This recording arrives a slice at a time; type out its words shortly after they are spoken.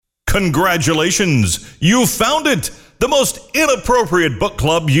Congratulations! You found it! The most inappropriate book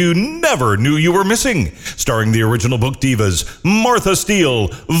club you never knew you were missing. Starring the original book divas, Martha Steele,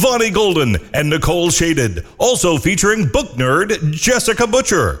 Vonnie Golden, and Nicole Shaded. Also featuring book nerd, Jessica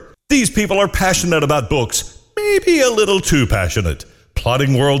Butcher. These people are passionate about books, maybe a little too passionate.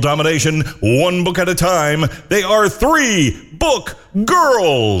 Plotting world domination, one book at a time. They are 3 book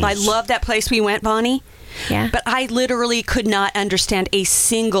girls. I love that place we went, Bonnie. Yeah. But I literally could not understand a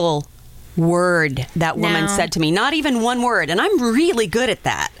single word that woman said to me. Not even one word. And I'm really good at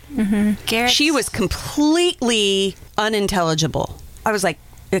that. Mm-hmm. She was completely unintelligible. I was like,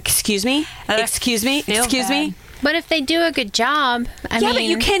 excuse me? Excuse me? Excuse me? But if they do a good job, I mean... but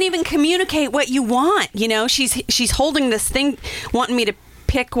you can't even communicate what you want. You know, she's holding this thing, wanting me to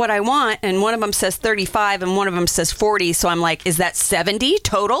pick what I want, and one of them says 35 and one of them says 40. So I'm like, is that 70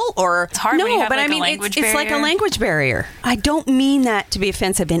 total? Or it's hard no, when you have but like I mean, a language it's like a language barrier. I don't mean that to be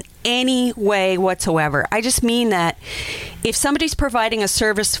offensive in any way whatsoever. I just mean that if somebody's providing a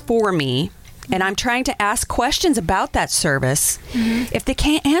service for me, and I'm trying to ask questions about that service, if they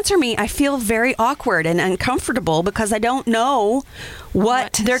can't answer me, I feel very awkward and uncomfortable because I don't know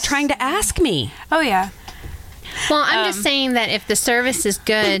what they're trying to ask me. Oh, yeah. Well, I'm just saying that if the service is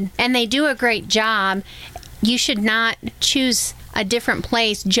good and they do a great job, you should not choose a different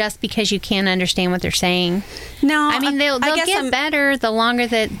place just because you can't understand what they're saying. No, I mean, they'll get better the longer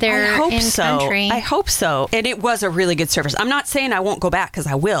that they're in country. I hope so. And it was a really good service. I'm not saying I won't go back because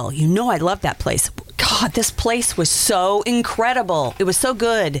I will. You know I love that place. God, this place was so incredible. It was so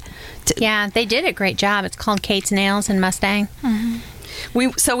good. Yeah, they did a great job. It's called Kate's Nails in Mustang. Mm-hmm.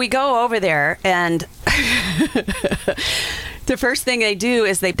 We go over there, and the first thing they do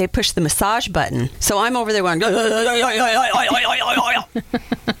is they push the massage button. So I'm over there going,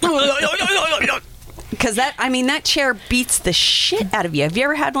 because that chair beats the shit out of you. Have you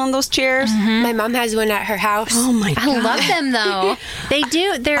ever had one of those chairs? Mm-hmm. My mom has one at her house. Oh my God. I love them though. They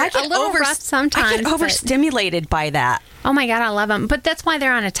do. They're a little rough sometimes. I get overstimulated by that. Oh my God, I love them. But that's why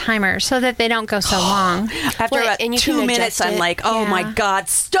they're on a timer, so that they don't go so long. After about 2 minutes, I'm like, oh my God,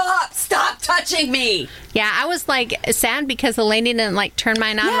 stop touching me. Yeah, I was like sad because the lady didn't like turn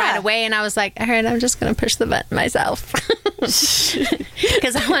mine on right away, and I was like, all right, I'm just going to push the button myself.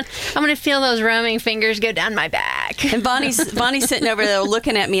 Because I want to feel those roaming fingers go down my back. And Bonnie's sitting over there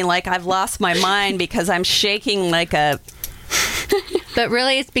looking at me like I've lost my mind because I'm shaking like a... But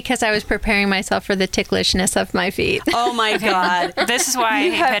really, it's because I was preparing myself for the ticklishness of my feet. Oh my God! This is why I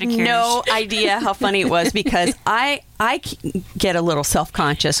hate pedicures. You have no idea how funny it was because I get a little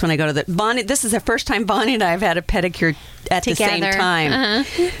self-conscious when I go to the Bonnie. This is the first time Bonnie and I have had a pedicure at together. The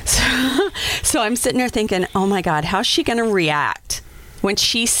same time. So I'm sitting there thinking, oh my God, how's she going to react when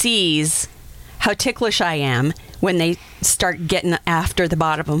she sees how ticklish I am when they start getting after the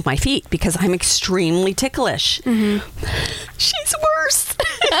bottom of my feet because I'm extremely ticklish. Mm-hmm. She's worse.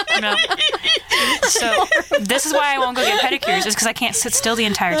 No. So this is why I won't go get pedicures is because I can't sit still the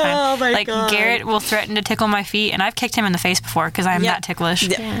entire time. Oh my God. Garrett will threaten to tickle my feet, and I've kicked him in the face before because I'm that ticklish.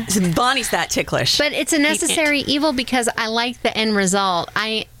 Yeah. Bonnie's that ticklish. But it's a necessary evil because I like the end result.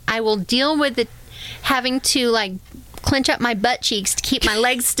 I will deal with it having to like clench up my butt cheeks to keep my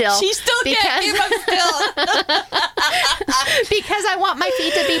legs still. She still can't keep them still. Because I want my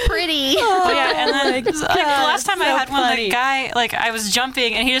feet to be pretty. Oh, yeah, and then the last time I had one, the guy, I was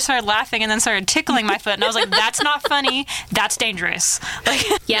jumping, and he just started laughing and then started tickling my foot, and I was like, that's not funny. That's dangerous.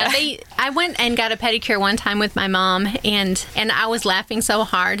 I went and got a pedicure one time with my mom, and I was laughing so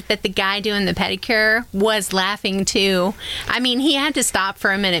hard that the guy doing the pedicure was laughing too. I mean, he had to stop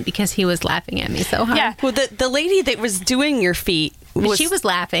for a minute because he was laughing at me so hard. Yeah. Well, the lady that was doing your feet she was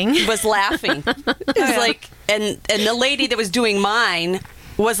laughing. It was like, and the lady that was doing mine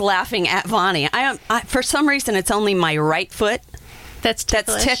was laughing at Vonnie. I for some reason, it's only my right foot that's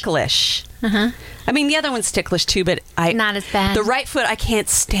ticklish. Uh-huh. I mean, the other one's ticklish too, but not as bad. The right foot, I can't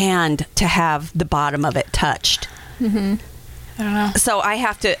stand to have the bottom of it touched. Mm-hmm. I don't know. So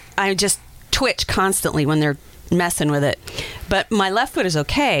I just twitch constantly when they're messing with it. But my left foot is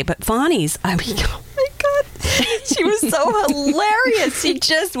okay. But Vonnie's, I mean, oh my God, she was so hilarious. She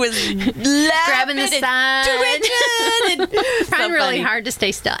just was grabbing the side, trying really funny. hard to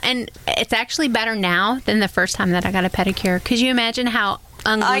stay still. And it's actually better now than the first time that I got a pedicure. Could you imagine how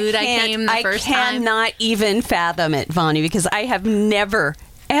unglued I came the first time? I cannot even fathom it, Vonnie, because I have never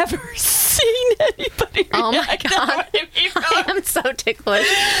ever seen anybody react. Oh my God, I am so ticklish.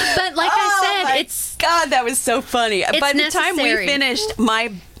 But like I said, God, that was so funny. By the time we finished,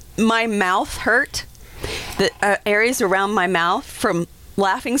 my mouth hurt. The areas around my mouth from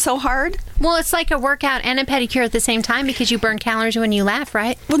laughing so hard. Well, it's like a workout and a pedicure at the same time because you burn calories when you laugh,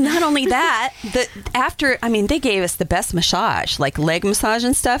 right? Well, not only that, they gave us the best massage, like leg massage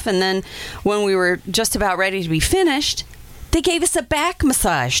and stuff. And then when we were just about ready to be finished, they gave us a back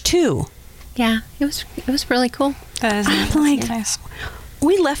massage too. Yeah, it was really cool. That is nice.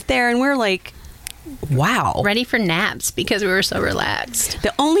 We left there and we're like, wow. Ready for naps because we were so relaxed.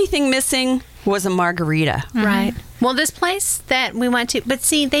 The only thing missing was a margarita. Right. Well, this place that we went to, but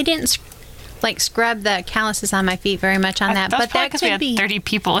see, they didn't scrub the calluses on my feet very much on that. That's but probably that because we could had be 30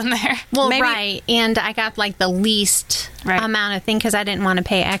 people in there. Well, Maybe- right. And I got the least amount of thing because I didn't want to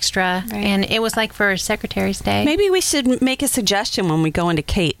pay extra. Right. And it was for Secretary's Day. Maybe we should make a suggestion when we go into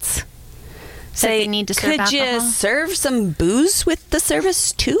Kate's. Say, they need to serve could you alcohol? serve some booze with the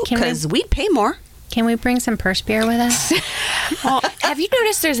service too? Can we- Because we'd pay more. Can we bring some purse beer with us? Well, have you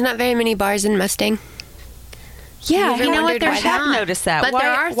noticed there's not very many bars in Mustang? Yeah, You know what, I there's have not. noticed that. But why,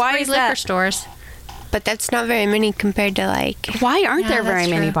 there are why 3 is liquor that? stores. But that's not very many compared to Why aren't Yeah, there very that's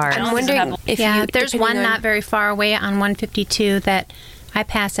many true. bars? I'm wondering if Yeah, you. there's depending one on- not very far away on 152 that I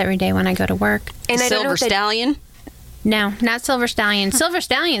pass every day when I go to work. And I don't know Silver if they- Stallion. No, not Silver Stallion. Silver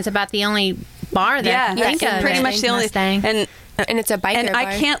Stallion's about the only bar that I can think of. pretty at much the only Mustang. and it's a biker and I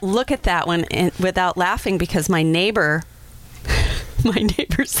bar. can't look at that one without laughing because my neighbor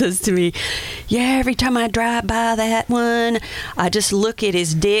says to me, yeah, every time I drive by that one, I just look at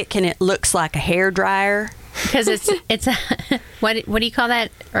his dick and it looks like a hairdryer. Because it's a, what do you call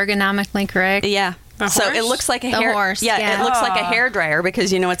that? Ergonomically correct? Yeah. The So it horse? looks like a The hair. horse, Yeah, yeah. it looks like a Aw. hairdryer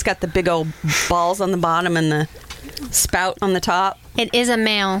because it's got the big old balls on the bottom and the spout on the top. It is a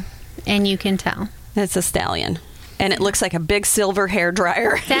male, and you can tell. It's a stallion. And it looks like a big silver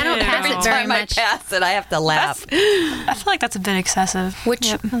hairdryer. I don't pass Every it very time much. I pass it, I have to laugh. I feel like that's a bit excessive.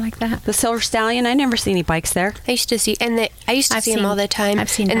 Which I like that. The Silver Stallion, I never see any bikes there. I used to see, I used to I've see them seen- all the time.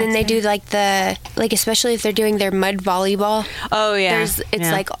 I've seen and then they bikes do especially if they're doing their mud volleyball. Oh, yeah. It's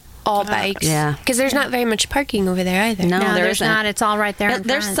Yeah. all bikes. Yeah. Because there's not very much parking over there either. No, No, there there's isn't. not. It's all right there. in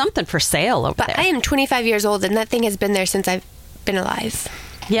There's front. something for sale over But there. I am 25 years old, and that thing has been there since I've been alive.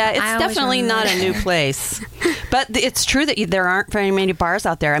 Yeah, I it's always definitely not a remember new place. But it's true that there aren't very many bars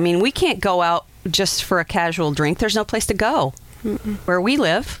out there. I mean, we can't go out just for a casual drink. There's no place to go where we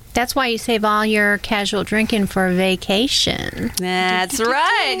live. That's why you save all your casual drinking for vacation. That's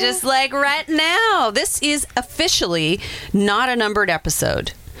right. Just like right now. This is officially not a numbered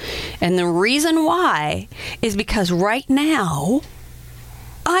episode. And the reason why is because right now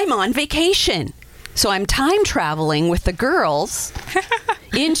I'm on vacation. So I'm time traveling with the girls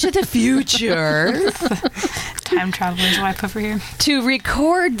into the future Time travel is what I put for here. to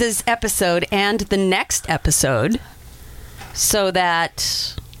record this episode and the next episode so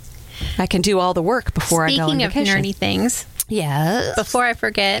that I can do all the work before I go on Speaking of vacation. nerdy things, Yes. before I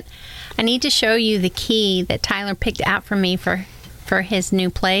forget, I need to show you the key that Tyler picked out for me for his new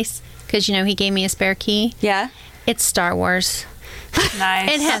place. Because, he gave me a spare key. Yeah. It's Star Wars. Nice.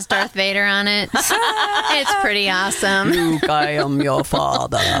 It has Darth Vader on it. It's pretty awesome. Luke, I am your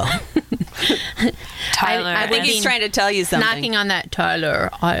father. Tyler. I I think he's trying to tell you something. Knocking on that, Tyler,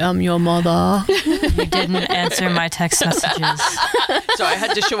 I am your mother. You didn't answer my text messages. So I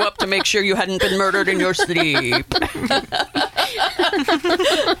had to show up to make sure you hadn't been murdered in your sleep.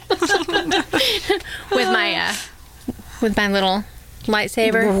 With my little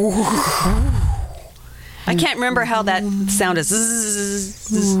lightsaber. I can't remember how that sounded.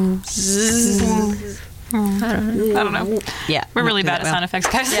 I don't know. Yeah. We're really bad at sound effects,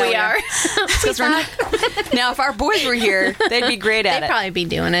 guys. We are. Now, if our boys were here, they'd be great at They'd it. probably be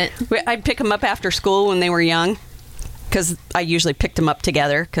doing it. I'd pick them up after school when they were young because I usually picked them up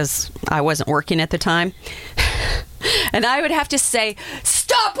together because I wasn't working at the time. And I would have to say,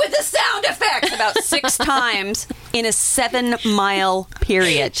 stop with the sound effects about 6 times in a 7-mile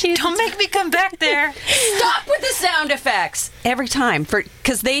period. Don't make me come back there. Stop with the sound effects every time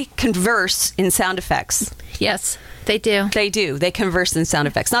because they converse in sound effects. Yes, they do. They do. They converse in sound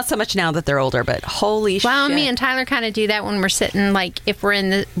effects. Not so much now that they're older, but holy Well, shit. me and Tyler kind of do that when we're sitting, if we're in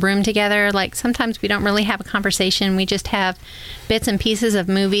the room together. Sometimes we don't really have a conversation. We just have bits and pieces of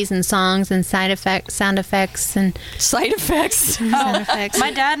movies and songs and sound effects, side effects. sound effects.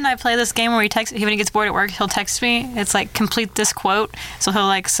 My dad and I play this game where when he gets bored at work, he'll text me. It's complete this quote. So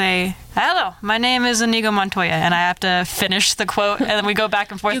he'll say, "Hello, my name is Inigo Montoya," and I have to finish the quote, and then we go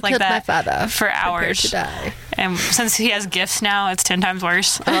back and forth You like killed that my father. for hours. To die. And since he has gifts now, it's 10 times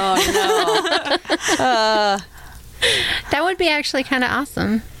worse. Oh, no. That would be actually kind of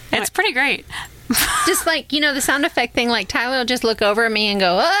awesome. It's pretty great. Just the sound effect thing, Tyler will just look over at me and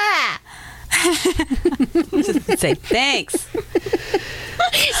go, ah! Say thanks.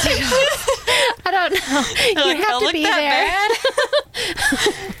 I don't know. You have to be there.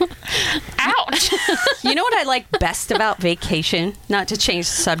 Ouch. You know what I like best about vacation? Not to change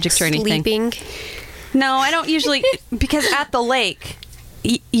the subject or anything. Sleeping. No, I don't usually, because at the lake,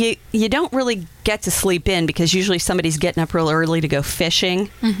 you don't really get to sleep in because usually somebody's getting up real early to go fishing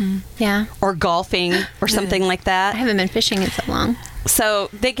Yeah. or golfing or something like I that. haven't been fishing in so long. So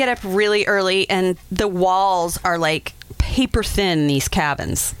they get up really early, and the walls are like paper thin, these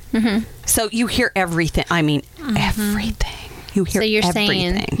cabins. So you hear everything. I mean, everything. You hear So you're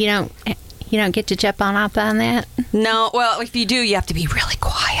everything. saying you don't get to jump on up on that? No, well, if you do, you have to be really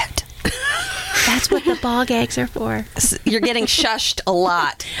quiet. That's what the ball gags are for. You're getting shushed a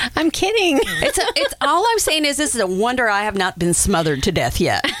lot. I'm kidding. It's all I'm saying is this is a wonder I have not been smothered to death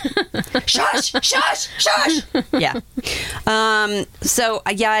yet. Shush, shush, shush. Yeah. So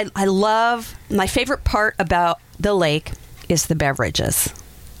yeah, I love, my favorite part about the lake is the beverages.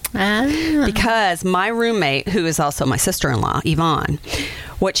 Because my roommate, who is also my sister-in-law, Yvonne,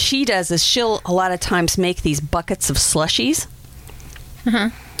 what she does is she'll a lot of times make these buckets of slushies.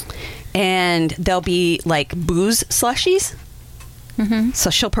 And they'll be like booze slushies. So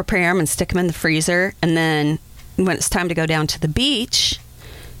she'll prepare them and stick them in the freezer. And then when it's time to go down to the beach,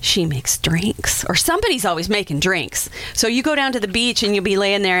 she makes drinks. Or somebody's always making drinks. So you go down to the beach and you'll be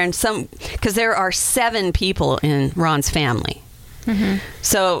laying there, and because there are 7 people in Ron's family.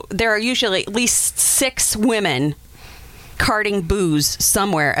 So there are usually at least 6 women carting booze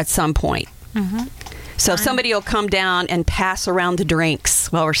somewhere at some point. So somebody will come down and pass around the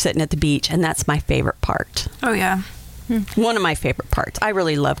drinks while we're sitting at the beach, and that's my favorite part. Oh, yeah. One of my favorite parts. I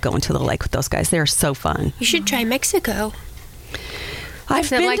really love going to the lake with those guys. They're so fun. You should try Mexico. I've it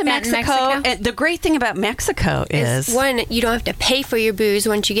been like to that in Mexico. Mexico? And the great thing about Mexico is, One, you don't have to pay for your booze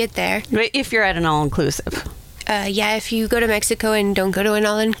once you get there. if you're at an all-inclusive. Yeah, if you go to Mexico and don't go to an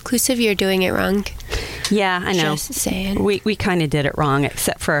all-inclusive, you're doing it wrong. Yeah, I know. Just saying. We kind of did it wrong,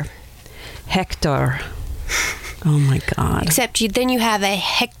 except for Hector. Oh, my God. Except then you have a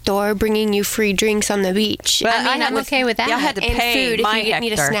Hector bringing you free drinks on the beach. But I mean, I'm okay with that. Yeah, I had to and pay food my if you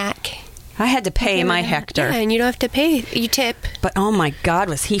need a Hector. snack. I had to pay my Hector. Yeah, and you don't have to pay. You tip. But oh my God,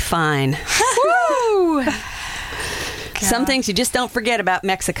 was he fine. Woo! Some things you just don't forget about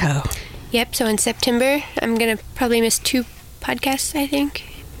Mexico. Yep, so in September, I'm going to probably miss 2 podcasts, I think.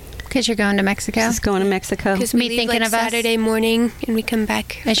 Because you're going to Mexico. Just going to Mexico. Because we Be leave thinking like of us Saturday morning and we come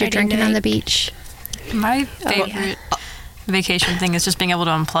back as you're Friday drinking on night. the beach. My favorite vacation thing is just being able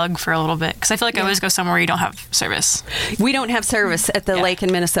to unplug for a little bit. Because I feel like I always go somewhere where you don't have service. We don't have service at the lake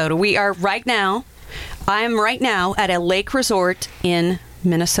in Minnesota. I am right now at a lake resort in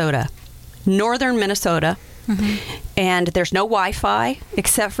Minnesota, northern Minnesota. And there's no Wi-Fi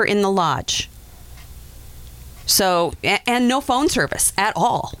except for in the lodge. So, and no phone service at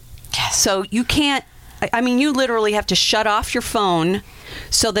all. Yes. So you can't, I mean, you literally have to shut off your phone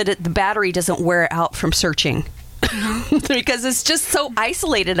so that the battery doesn't wear out from searching. Because it's just so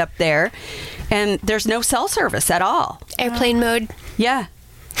isolated up there, and there's no cell service at all. Airplane mode. Yeah.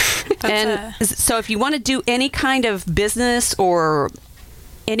 And so if you want to do any kind of business or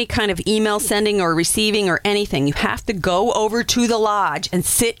any kind of email sending or receiving or anything, you have to go over to the lodge and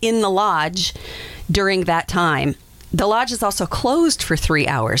sit in the lodge during that time. The lodge is also closed for 3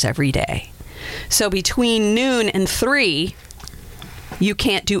 hours every day. So between noon and 3, you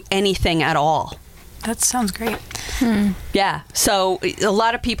can't do anything at all. That sounds great. Yeah. So a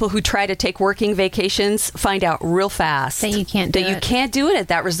lot of people who try to take working vacations find out real fast That you can't do you it. can't do it at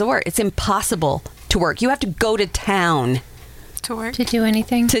that resort. It's impossible to work. You have to go to town To work. To do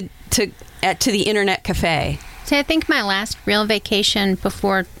anything. to the internet cafe. So I think my last real vacation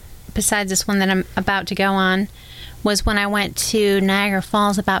besides this one that I'm about to go on, was when I went to Niagara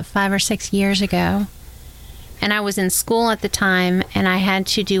Falls about 5 or 6 years ago. And I was in school at the time, and I had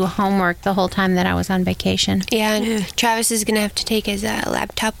to do homework the whole time that I was on vacation. Yeah, and Travis is going to have to take his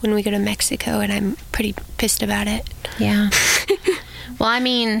laptop when we go to Mexico, and I'm pretty pissed about it. Yeah. Well, I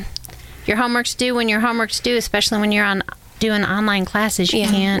mean, your homework's due when your homework's due, especially when you're doing online classes. You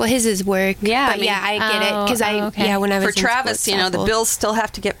can't. Well, his is work. Yeah, But I get it. Because okay. when I was For in school, Travis, it's the awful. bills still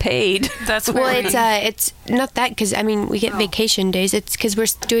have to get paid. That's Well, weird. it's not that, because, I mean, we get vacation days. It's because we're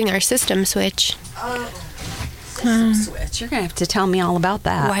doing our system switch. Switch. You're going to have to tell me all about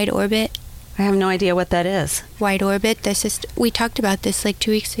that. Wide orbit. I have no idea what that is. Wide orbit. We talked about this like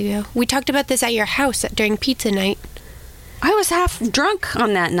 2 weeks ago. We talked about this at your house during pizza night. I was half drunk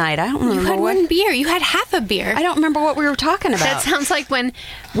on that night. I don't You remember had what. one beer. You had half a beer. I don't remember what we were talking about. That sounds like when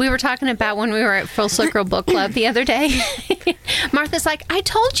we were talking about when we were at Full Circle Book Club the other day. Martha's like, I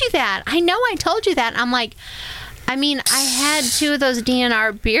told you that. I know I told you that. I'm like, I mean, I had 2 of those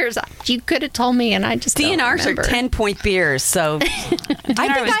DNR beers. You could have told me, and I just don't DNRs are remember. 10-point beers, so I think was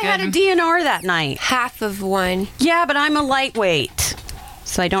I had a good. DNR that night. Half of one. Yeah, but I'm a lightweight,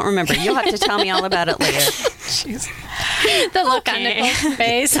 so I don't remember. You'll have to tell me all about it later. The look on Okay. Nicole's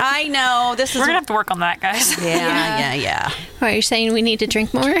face. I know this is. We're gonna have to work on that, guys. Yeah. Are you saying we need to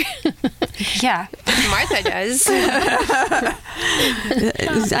drink more? Yeah. Martha does.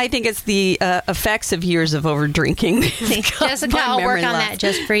 I think it's the effects of years of over drinking. Jessica, My I'll work memory on loss. that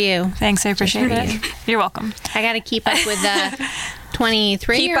just for you. Thanks, I appreciate it. You're welcome. I got to keep up with the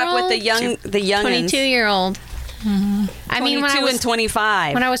 23-year-old. Keep up with the youngins. 22-year-old. I mean, when I 22 was and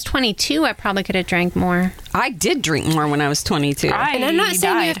 25. when I was 22, I probably could have drank more. I did drink more when I was 22. And I'm not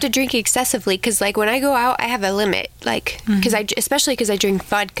saying died. you have to drink excessively, because like when I go out, I have a limit. Like, because especially because I drink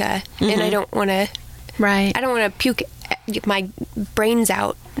vodka, and I don't want to. Right. I don't want to puke my brains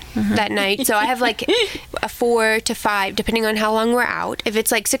out that night. So I have like a 4 to 5, depending on how long we're out. If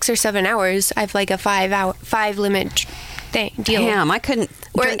it's like 6 or 7 hours, I have like a 5 limit deal. Damn, I couldn't.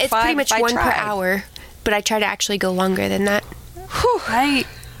 Or drink it's five pretty much if I 1 per tried. hour, but I try to actually go longer than that. I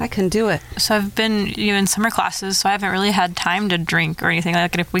couldn't do it. So I've been in summer classes, so I haven't really had time to drink or anything.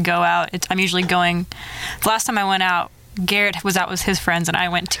 Like if we go out, I'm usually going. The last time I went out, Garrett was out with his friends, and I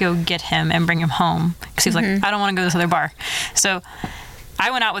went to go get him and bring him home because he was like, I don't want to go to this other bar. So I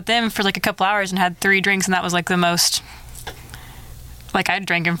went out with them for like a couple hours and had 3 drinks, and that was like the most. Like I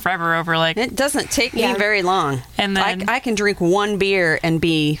drank him forever over like. It doesn't take me Yeah. very long. And then- I can drink 1 beer and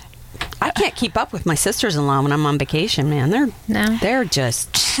be. I can't keep up with my sisters-in-law when I'm on vacation, man. They're just.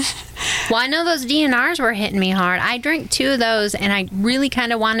 Well, I know those DNRs were hitting me hard. I drank 2 of those, and I really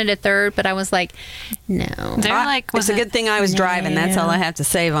kind of wanted a third, but I was like, no. They're like, It's a good thing I was driving. That's all I have to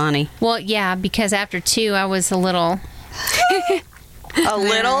say, Vonnie. Well, yeah, because after 2, I was a little. A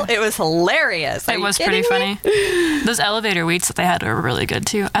little. It was hilarious. Are It you was kidding pretty me? funny. Those elevator wheats that they had were really good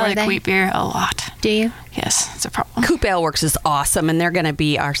too. I Were like they? wheat beer a lot. Do you? Yes, it's a problem. Coop Ale Works is awesome, and they're going to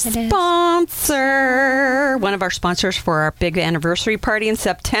be our sponsor. One of our sponsors for our big anniversary party in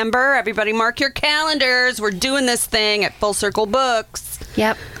September. Everybody mark your calendars. We're doing this thing at Full Circle Books.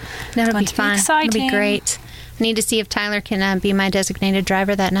 Yep. That'll going be to be fun. It'll exciting. be great. I need to see if Tyler can be my designated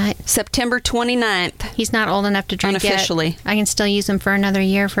driver that night. September 29th. He's not old enough to drink Unofficially. yet. I can still use him for another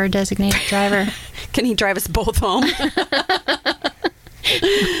year for a designated driver. Can he drive us both home?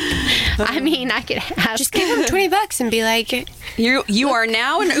 I mean, I could ask. Just give him $20 and be like, You are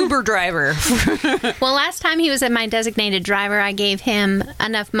now an Uber driver. Well, last time he was at my designated driver, I gave him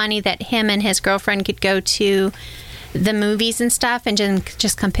enough money that him and his girlfriend could go to the movies and stuff and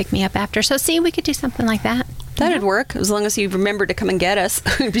just come pick me up after. So, see, we could do something like that. That'd work, as long as you remember to come and get us.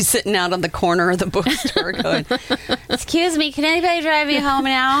 We'd be sitting out on the corner of the bookstore going, excuse me, can anybody drive me home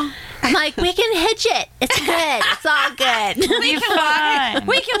now? I'm like, we can hitch it. It's good. It's all good. We can walk.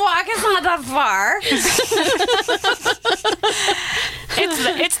 We can walk. It's not that far.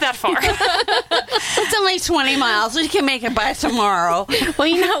 It's that far. It's only 20 miles. We can make it by tomorrow. Well,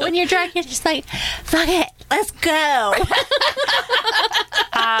 you know, when you're drunk, you're just like, fuck it. Let's go.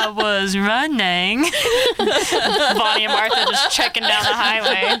 I was running. Bonnie and Martha just checking down the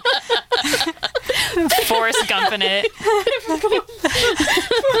highway. Forrest Gumping it.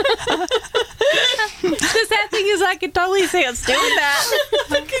 The sad thing is I could totally see us doing that.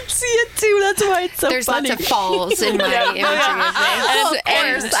 I can see it too. That's why it's so there's funny. lots of falls in my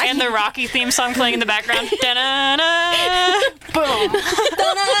imagery of this. And the Rocky theme song playing in the background. Da-na-na. Boom.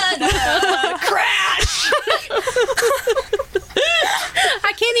 Crash.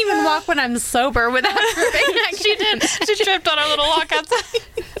 I can't even walk when I'm sober without tripping. She did. She tripped on our little walk outside.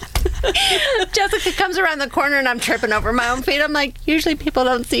 Jessica comes around the corner and I'm tripping over my own feet. I'm like, usually people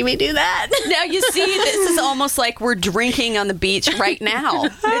don't see me do that. Now you see, this is almost like we're drinking on the beach right now.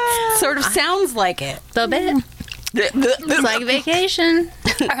 It sort of sounds like it. A little bit. It's like vacation.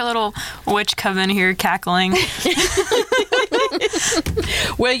 Our little witch coven here cackling.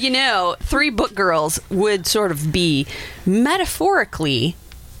 Well, you know, 3 book girls would sort of be metaphorically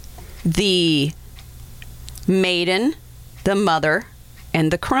the maiden, the mother, and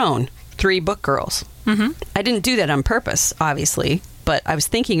the crone. 3 book girls. Mm-hmm. I didn't do that on purpose, obviously, but I was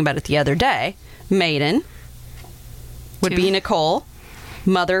thinking about it the other day. Maiden would be Nicole,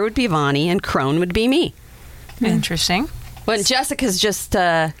 mother would be Vonnie, and crone would be me. Interesting. Well, Jessica's just,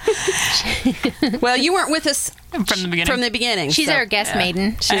 well, you weren't with us From the beginning. From the beginning. She's so- our guest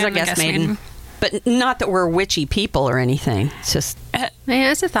maiden. She's I our am a guest guest maiden. maiden. But not that we're witchy people or anything. It's just, Yeah,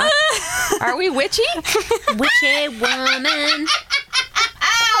 that's a thought. are we witchy? Witchy woman.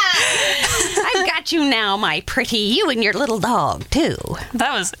 I got at you now, my pretty. You and your little dog, too.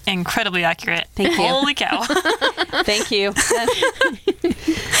 That was incredibly accurate. Thank you. Holy cow. Thank you.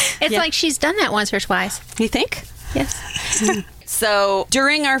 It's like she's done that once or twice. You think? Yes. So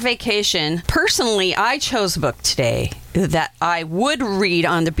during our vacation, personally, I chose a book today that I would read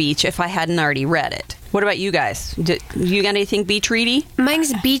on the beach if I hadn't already read it. What about you guys? You got anything beach ready?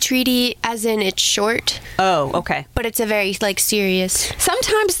 Mine's beach ready, as in it's short, Oh, okay. but it's a very serious.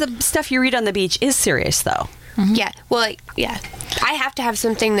 Sometimes the stuff you read on the beach is serious, though. Yeah. Well, yeah. I have to have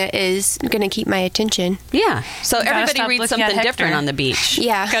something that is going to keep my attention. Yeah. So Gotta everybody stop reads looking at something different Hector. on the beach.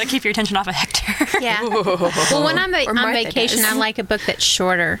 Yeah. Got to keep your attention off of Hector. Yeah. Well, when I'm Or on Martha vacation, does. I like a book that's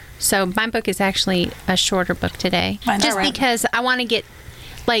shorter. So my book is actually a shorter book today. Mine's Just alright. because I want to get,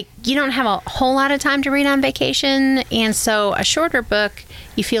 you don't have a whole lot of time to read on vacation. And so a shorter book,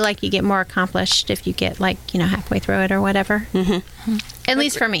 you feel like you get more accomplished if you get, halfway through it or whatever. Mm-hmm. At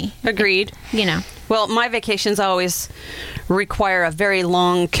least for me. Agreed. Well, my vacations always require a very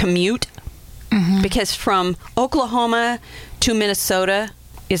long commute because from Oklahoma to Minnesota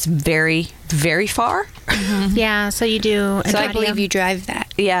is very, very far. Yeah, so you do. So I believe you drive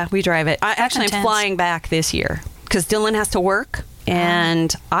that. Yeah, we drive it. I actually am intense. flying back this year because Dylan has to work,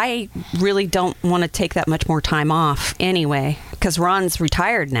 and I really don't want to take that much more time off anyway because Ron's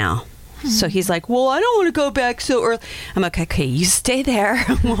retired now. So he's like, well, I don't want to go back so early. I'm like, okay, you stay there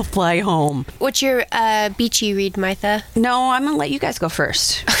and we'll fly home. What's your beachy read, Martha? No, I'm going to let you guys go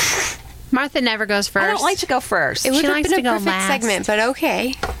first. Martha never goes first. I don't like to go first. It would have likes been to a go perfect last. segment, but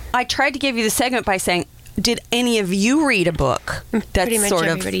okay. I tried to give you the segment by saying, did any of you read a book that's Pretty much sort of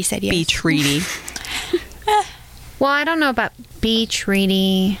everybody said yes. beach ready? Well, I don't know about beach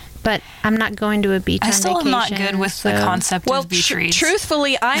reading, but I'm not going to a beach I on still am not vacation, good with the so- concept Well, of beach reads.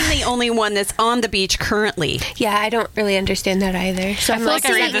 truthfully, I'm the only one that's on the beach currently. Yeah, I don't really understand that either. So I I'm feel like I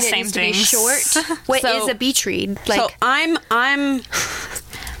read saying the it same needs to be things. short. What is So- a beach read? So I'm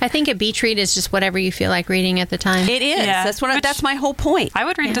I think a beach read is just whatever you feel like reading at the time. it is. Yeah. That's my whole point. I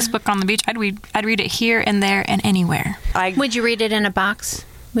would read this book on the beach. I'd read it here and there and anywhere. Would you read it in a box?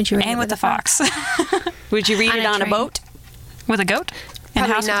 Would you read And it with a fox. Would you read On it a on a train. boat? With a goat? And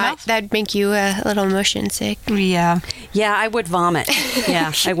Probably house with not. mouth? That'd make you a little motion sick. Yeah. Yeah, I would vomit.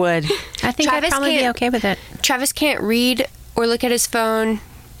 Yeah, I would. I think Travis I'd probably be can't- okay with it. Travis can't read or look at his phone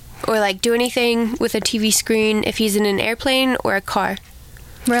or do anything with a TV screen if he's in an airplane or a car.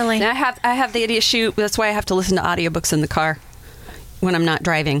 Really? And I have the issue. That's why I have to listen to audiobooks in the car when I'm not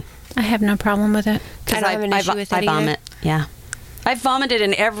driving. I have no problem with it. I don't have an issue with I it either. vomit. Yeah. I've vomited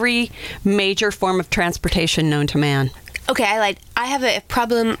in every major form of transportation known to man. Okay, I have a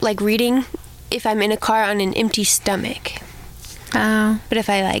problem reading if I'm in a car on an empty stomach. Oh, But if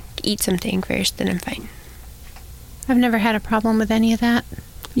I eat something first, then I'm fine. I've never had a problem with any of that.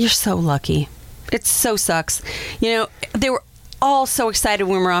 You're so lucky. It so sucks. They were all so excited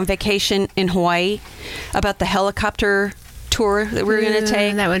when we were on vacation in Hawaii about the helicopter tour that we were going to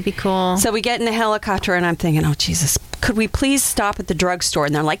take. That would be cool. So we get in the helicopter, and I'm thinking, oh, Jesus, could we please stop at the drugstore?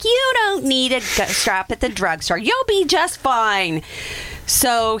 And they're like, you don't need to stop at the drugstore. You'll be just fine.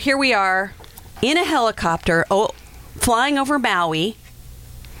 So here we are in a helicopter flying over Maui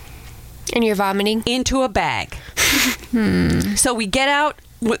And you're vomiting? into a bag. So we get out.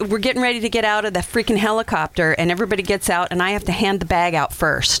 We're getting ready to get out of the freaking helicopter, and everybody gets out, and I have to hand the bag out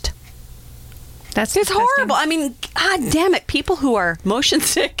first. That's It's disgusting. horrible. I mean, God damn it. People who are motion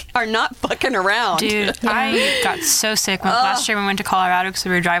sick are not fucking around. Dude, I got so sick last year when we went to Colorado because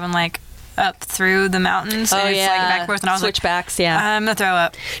we were driving up through the mountains. Oh, and it's yeah. back and forth, and I was Switchbacks, yeah. I'm going to throw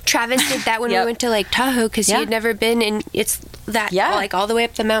up. Travis did that when Yep. we went to Lake Tahoe because Yeah. he had never been, and it's that Yeah. all the way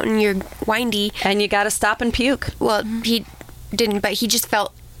up the mountain. You're windy. And you got to stop and puke. Well, he didn't, but he just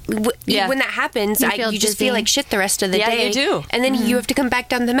felt. Yeah. When that happens, You feel you just dizzy. feel like shit the rest of the Yeah, day. you do. And then you have to come back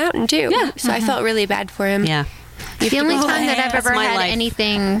down the mountain too. Yeah. So I felt really bad for him. Yeah. The only Oh, time that I've that's ever my had life.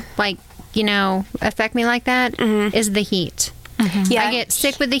 anything affect me like that is the heat. Yeah. I get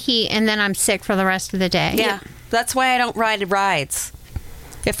sick with the heat, and then I'm sick for the rest of the day. Yeah. That's why I don't ride rides.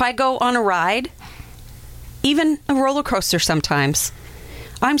 If I go on a ride, even a roller coaster sometimes,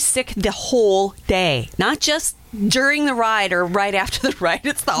 I'm sick the whole day. Not just during the ride or right after the ride.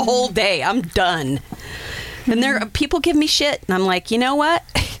 It's the whole day. I'm done. And people give me shit. And I'm like, you know what?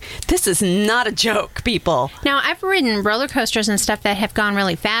 This is not a joke, people. Now, I've ridden roller coasters and stuff that have gone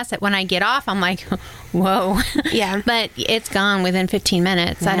really fast that when I get off, I'm like, whoa. Yeah. But it's gone within 15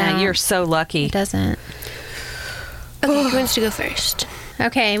 minutes. I Yeah, know. you're so lucky. It doesn't. Okay, who wants to go first?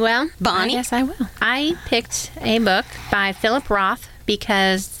 Okay, well, Bonnie? I guess I will. I picked a book by Philip Roth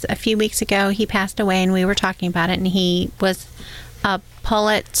because a few weeks ago he passed away and we were talking about it, and he was a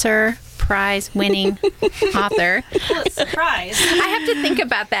Pulitzer Prize winning author. Surprise. I have to think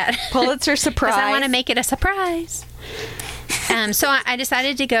about that. Pulitzer Because surprise. I want to make it a surprise. So I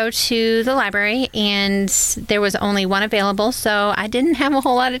decided to go to the library, and there was only one available, so I didn't have a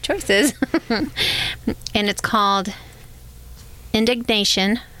whole lot of choices. And it's called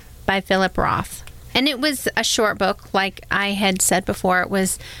Indignation by Philip Roth. And it was a short book, like I had said before.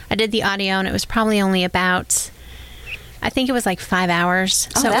 I did the audio, and it was probably only about, I think it was like 5 hours.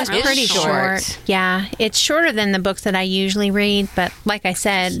 Oh, So it that was is pretty short. short. Yeah, it's shorter than the books that I usually read, but like I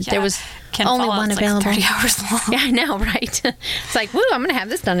said, there was Ken only Follett's one like available. 30 hours long. Yeah, I know, right? It's like, woo, I'm going to have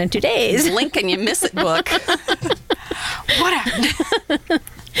this done in 2 days. Blink and you miss it book. What happened?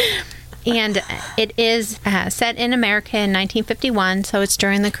 And it is set in America in 1951, so it's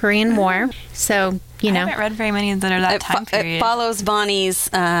during the Korean War. So, you I know, haven't read very many that are that time It period. follows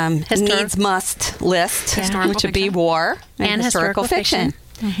Bonnie's needs must list, Historical which would be fiction. war and historical fiction.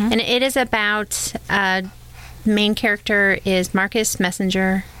 And it is about, main character is Marcus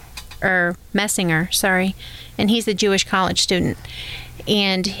Messinger, and he's a Jewish college student.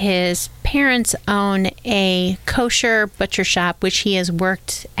 And his parents own a kosher butcher shop, which he has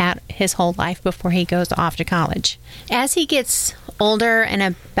worked at his whole life before he goes off to college. As he gets older and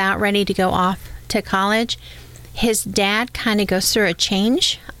about ready to go off to college, his dad kind of goes through a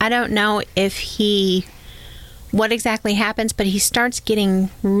change. I don't know what exactly happens, but he starts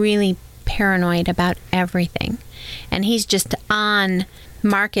getting really paranoid about everything. And he's just on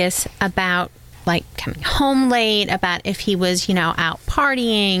Marcus about like coming home late, about if he was, out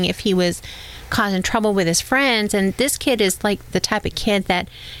partying, if he was causing trouble with his friends. And this kid is like the type of kid that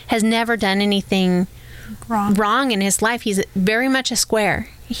has never done anything wrong in his life. He's very much a square.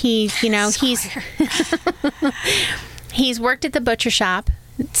 He's worked at the butcher shop.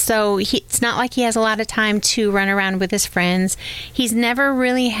 So it's not like he has a lot of time to run around with his friends. He's never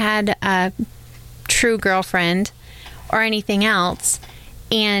really had a true girlfriend or anything else.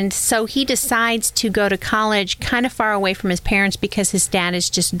 And so he decides to go to college kind of far away from his parents because his dad is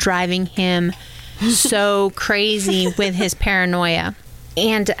just driving him so crazy with his paranoia.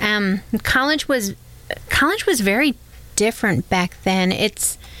 And college was very different back then.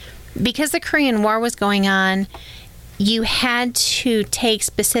 It's because the Korean War was going on, you had to take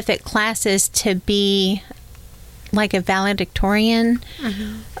specific classes to be like a valedictorian,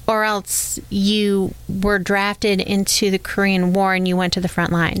 or else you were drafted into the Korean War and you went to the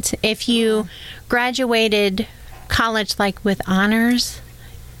front lines. If you graduated college like with honors,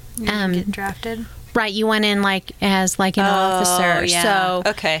 You get drafted. right, you went in like as like an officer. yeah. So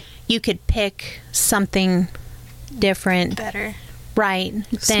Okay. you could pick something different, Better. right?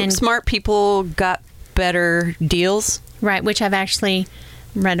 Then Smart people got better deals. right, which I've actually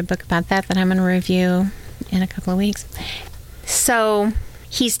read a book about that I'm going to review in a couple of weeks. So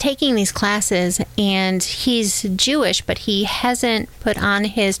he's taking these classes, and he's Jewish, but he hasn't put on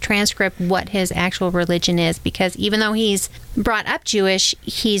his transcript what his actual religion is, because even though he's brought up Jewish,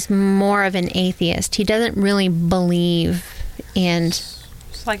 he's more of an atheist. He doesn't really believe in...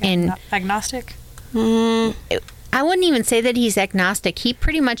 It's like And- agnostic. I wouldn't even say that he's agnostic. He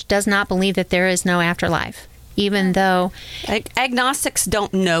pretty much does not believe that there is no afterlife, even though... Agnostics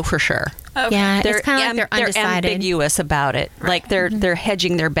don't know for sure. Yeah, it's kind of like they're undecided. ambiguous about it. Like they're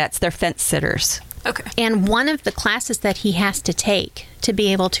hedging their bets. They're fence sitters. Okay. And one of the classes that he has to take to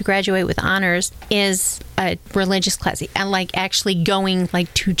be able to graduate with honors is a religious class, and like actually going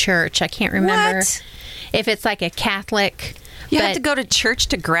like to church. I can't remember What? if it's like a Catholic. You but have to go to church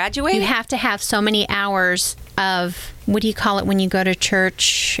to graduate? You have to have so many hours of, what do you call it when you go to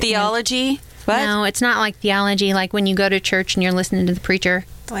church? Theology? What? No, it's not like theology. Like when you go to church and you're listening to the preacher.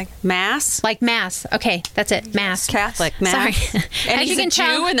 Like Mass? Like Mass. Okay, that's it. Mass. Catholic Mass. Sorry. And As he's you a can Jew,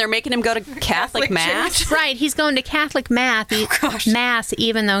 tell- and they're making him go to Catholic Mass? Right, he's going to Catholic Mass,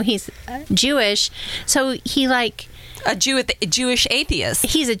 even though he's Jewish. So he A Jewish atheist.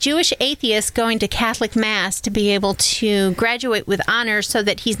 he's a Jewish atheist going to Catholic Mass to be able to graduate with honors so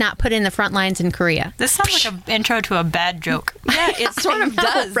that he's not put in the front lines in Korea. this sounds like an intro to a bad joke. Yeah, it sort of know,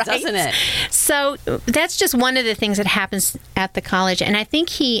 does, right? doesn't it? So that's just one of the things that happens at the college. And I think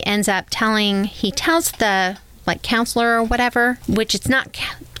he ends up he tells the like counselor or whatever, which it's not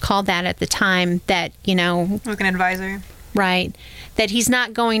called that at the time, that, Like an advisor. right, that he's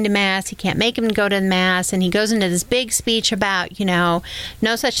not going to Mass. He can't make him go to Mass. And he goes into this big speech about, no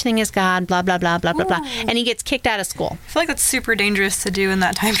such thing as God, blah, blah, blah, blah, blah, blah. And he gets kicked out of school. I feel like that's super dangerous to do in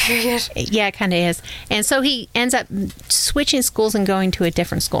that time period. Yeah, it kind of is. And so he ends up switching schools and going to a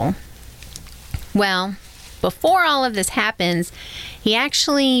different school. Well, before all of this happens, he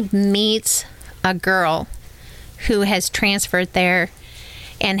actually meets a girl who has transferred there.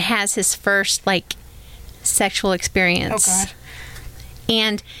 and has his first like sexual experience. Oh, God.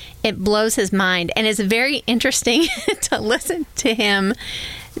 And it blows his mind, and it's very interesting to listen to him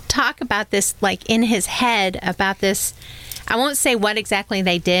talk about this, like in his head about this. I won't say what exactly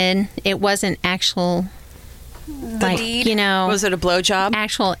they did. It wasn't actual, like, deed? you know, Was it a blowjob?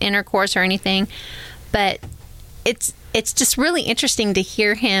 actual intercourse or anything, but it's just really interesting to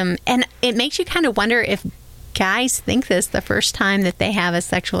hear him, and it makes you kind of wonder if guys think this the first time that they have a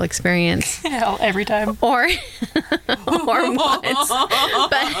sexual experience. Hell, every time. Or once.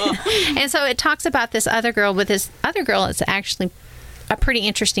 And so it talks about this other girl, with this other girl is actually a pretty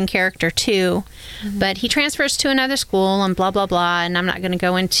interesting character too. But he transfers to another school and blah, blah, blah. And I'm not going to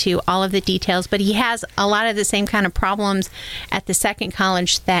go into all of the details, but he has a lot of the same kind of problems at the second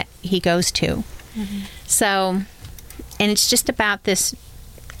college that he goes to. So, and it's just about this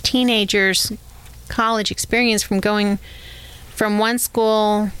teenager's college experience from going from one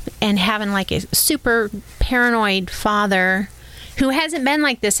school and having like a super paranoid father who hasn't been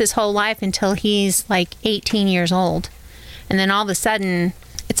like this his whole life until he's like 18 years old. And then all of a sudden,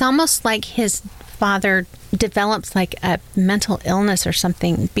 it's almost like his father develops like a mental illness or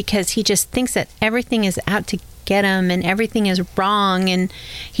something, because he just thinks that everything is out to get him and everything is wrong, and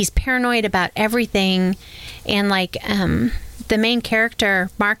he's paranoid about everything. And like the main character,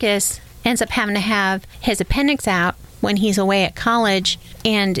 Marcus, ends up having to have his appendix out when he's away at college,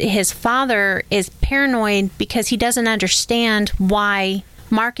 and his father is paranoid because he doesn't understand why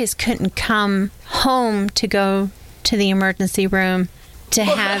Marcus couldn't come home to go to the emergency room to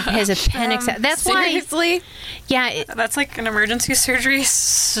have his appendix out. That's Seriously? why. Yeah. That's like an emergency surgery,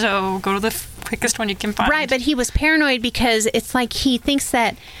 so go to the quickest one you can find. Right, but he was paranoid because it's like he thinks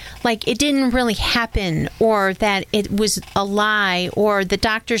that like it didn't really happen, or that it was a lie, or the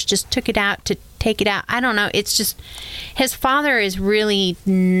doctors just took it out to take it out. I don't know. It's just his father is really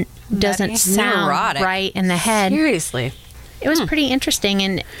doesn't sound Neurotic. right in the head. Seriously. It was pretty interesting,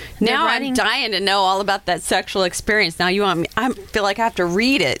 and Now writing, I'm dying to know all about that sexual experience. Now you want me? I feel like I have to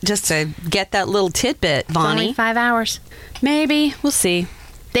read it just to get that little tidbit, it's only Bonnie. 5 hours. Maybe we'll see.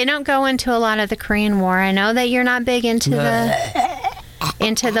 They don't go into a lot of the Korean War. I know that you're not big into the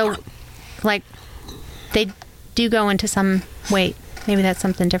like. They do go into some. Wait, maybe that's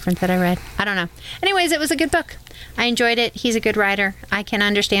something different that I read. I don't know. Anyways, it was a good book. I enjoyed it. He's a good writer. I can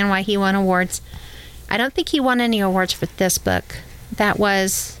understand why he won awards. I don't think he won any awards for this book. That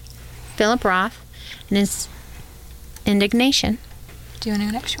was Philip Roth and his Indignation. Do you want to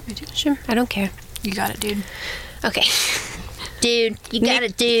go next? You do. Sure, I don't care. You got it, dude. Okay. Dude, you got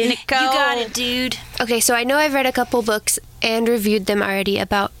it, dude. You got it, dude. Okay, so I know I've read a couple books and reviewed them already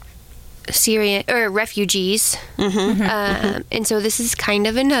about Syrian or refugees. And so this is kind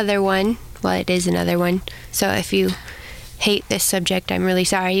of another one. Well, it is another one. So if you hate this subject, I'm really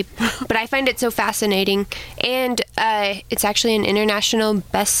sorry. But I find it so fascinating. And it's actually an international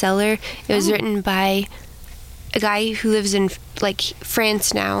bestseller. It was written by a guy who lives in like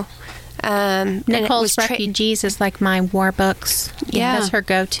France now. And it Nicole's was Refugees is like my war books. Yeah. That's her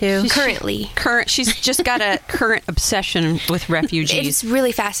go-to. currently. She's just got a current obsession with refugees. It's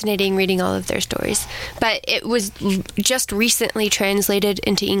really fascinating reading all of their stories. But it was just recently translated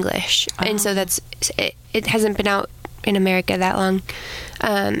into English. And so it hasn't been out in America that long.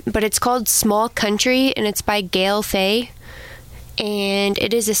 But it's called Small Country, and it's by Gail Fay. And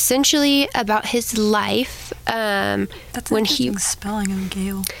it is essentially about his life. That's when interesting spelling of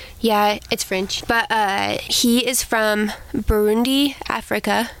Gale. Yeah, it's French. But he is from Burundi,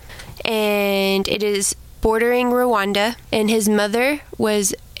 Africa, and it is bordering Rwanda. And his mother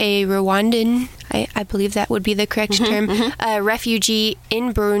was a Rwandan, I believe that would be the correct term, a refugee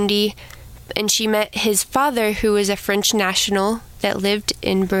in Burundi. And she met his father, who was a French national that lived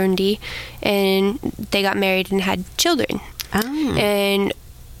in Burundi, and they got married and had children. Oh. And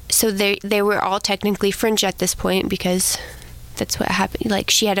so they were all technically French at this point, because that's what happened. Like,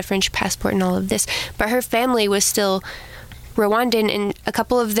 she had a French passport and all of this. But her family was still Rwandan, and a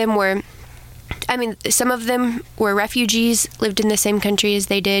couple of them were, some of them were refugees, lived in the same country as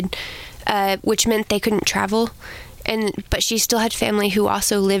they did, which meant they couldn't travel. But she still had family who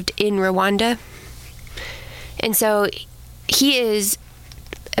also lived in Rwanda. And so he is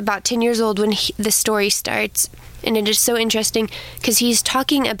about 10 years old when the story starts. And it is so interesting because he's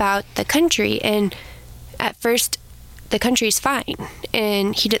talking about the country, and at first the country's fine,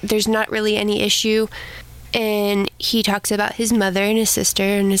 and there's not really any issue. And he talks about his mother and his sister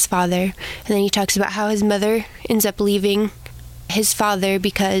and his father, and then he talks about how his mother ends up leaving his father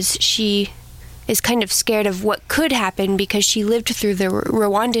because she is kind of scared of what could happen because she lived through the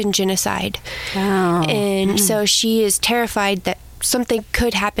Rwandan genocide. Oh. And so she is terrified that something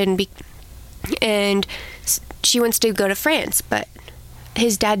could happen, and she wants to go to France, but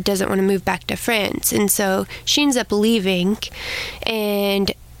his dad doesn't want to move back to France, and so she ends up leaving.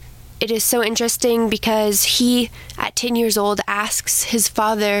 And it is so interesting because he, at 10 years old, asks his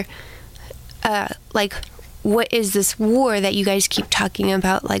father, like, what is this war that you guys keep talking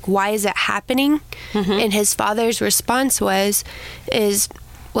about? Like, why is it happening? And his father's response is,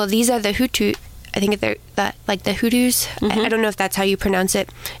 well, these are the Hutu. I think they're the Hutus. I don't know if that's how you pronounce it.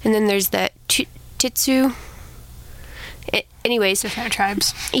 And then there's the Tutsu. Anyways. Different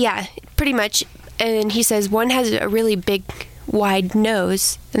tribes. Yeah, pretty much. And he says one has a really big, wide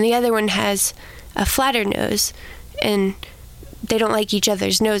nose, and the other one has a flatter nose, and they don't like each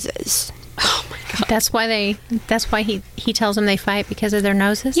other's noses. Oh my God. That's why he tells them they fight, because of their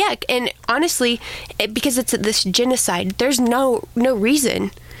noses? Yeah, and honestly, because it's this genocide, there's no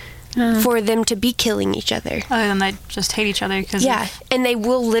reason for them to be killing each other. Other than they just hate each other because and they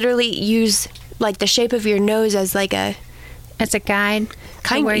will literally use, like, the shape of your nose as, like, as a guide.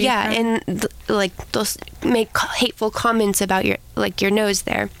 Kind of, yeah, and like they'll make hateful comments about your nose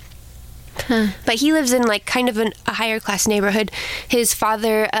there. But he lives in, like, kind of a higher class neighborhood. His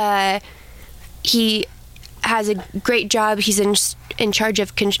father, he has a great job. He's in charge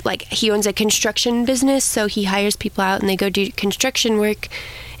of he owns a construction business, so he hires people out and they go do construction work.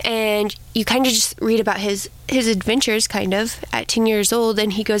 And you kind of just read about his adventures, kind of, at 10 years old.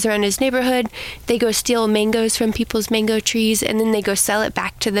 And he goes around his neighborhood. They go steal mangoes from people's mango trees, and then they go sell it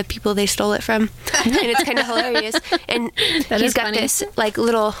back to the people they stole it from. And it's kind of hilarious. And he's got this, like,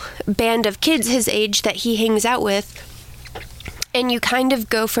 little band of kids his age that he hangs out with. And you kind of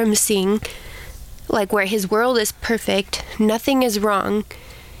go from seeing, like, where his world is perfect, nothing is wrong,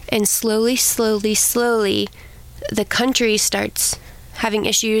 and slowly, the country starts having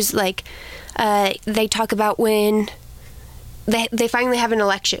issues. Like, they talk about when they finally have an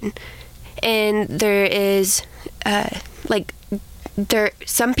election, and there is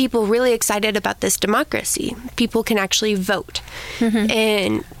some people really excited about this democracy. People can actually vote.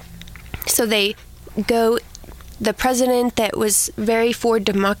 And so they go, the president that was very for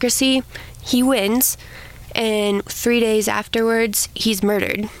democracy, he wins, and 3 days afterwards he's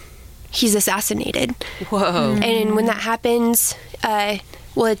murdered. He's assassinated. Whoa. And when that happens,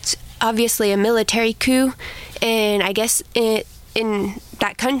 it's obviously a military coup. And I guess in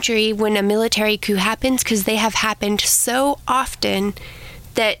that country, when a military coup happens, because they have happened so often,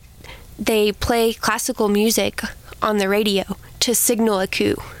 that they play classical music on the radio to signal a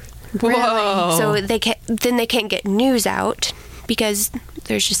coup. Whoa. So they can't get news out because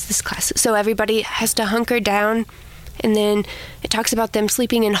there's just this class. So everybody has to hunker down. And then it talks about them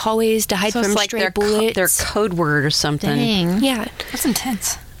sleeping in hallways to hide from it's like stray bullets. their code word or something. Dang. Yeah. That's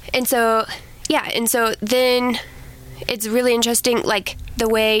intense. And so then it's really interesting, like, the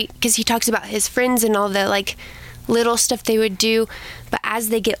way, because he talks about his friends and all the, like, little stuff they would do. But as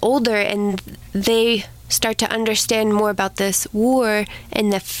they get older and they start to understand more about this war,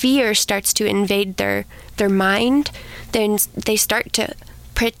 and the fear starts to invade their mind, then they start to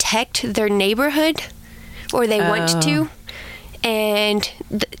protect their neighborhood, or they want to, and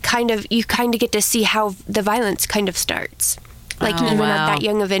you kind of get to see how the violence kind of starts, like, even at that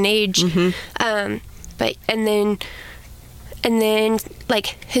young of an age. But and then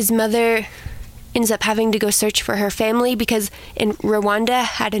like, his mother ends up having to go search for her family, because in Rwanda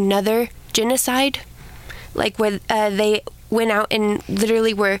had another genocide, like, where they went out and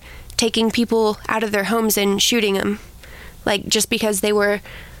literally were taking people out of their homes and shooting them, like, just because they were,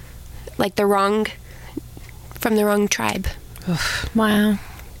 like, from the wrong tribe. Wow.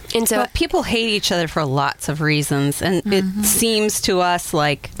 And so people hate each other for lots of reasons, and it seems to us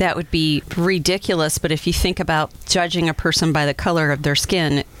like that would be ridiculous, but if you think about judging a person by the color of their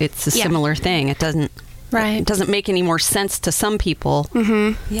skin, it's a similar thing. It doesn't make any more sense to some people.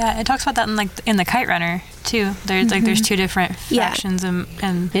 Yeah, it talks about that in the Kite Runner too. There's there's two different factions, and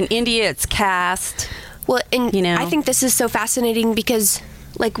in India it's caste. Well, and I think this is so fascinating because,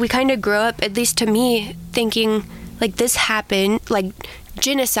 like, we kind of grow up, at least to me, thinking, like, this happened, like,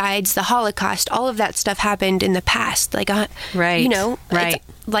 genocides, the Holocaust, all of that stuff happened in the past, like, it's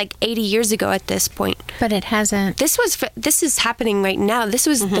like 80 years ago at this point. But it hasn't. This is happening right now. This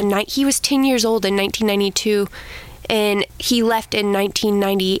was the night he was 10 years old in 1992, and he left in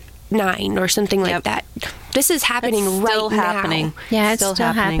 1990. 9 or something like Yep. that. This is happening It's right still happening. now. Yeah, it Still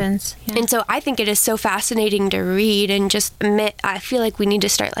still happening. happens. Yeah. And so I think it is so fascinating to read, and just I feel like we need to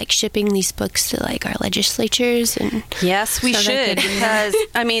start like shipping these books to like our legislatures and Yes, we So they should, could- because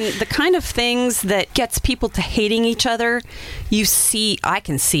I mean, the kind of things that gets people to hating each other, I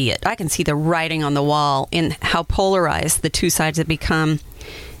can see it. I can see the writing on the wall in how polarized the two sides have become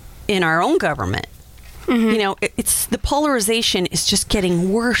in our own government. You know, it's the polarization is just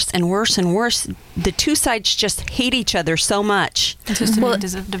getting worse and worse and worse. The two sides just hate each other so much. It's just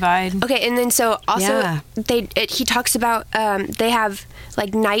a divide. okay. And then so also Yeah. he talks about they have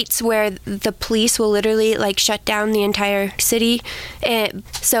like nights where the police will literally like shut down the entire city. And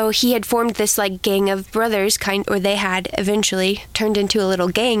so he had formed this like gang of brothers, or they had eventually turned into a little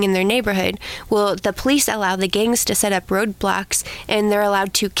gang in their neighborhood. Well, the police allow the gangs to set up roadblocks, and they're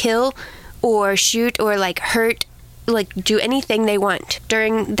allowed to kill or shoot or like hurt, like do anything they want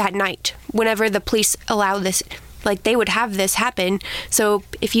during that night whenever the police allow this. Like they would have this happen. So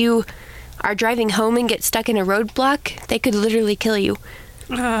if you are driving home and get stuck in a roadblock, they could literally kill you.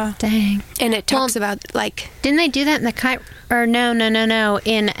 Dang. And it talks about like Didn't they do that in the kite? Or no.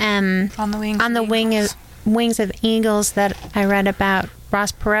 In On the wings. on the of eagles. wings of eagles that I read about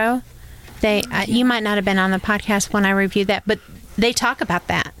Ross Perot. They you might not have been on the podcast when I reviewed that, but they talk about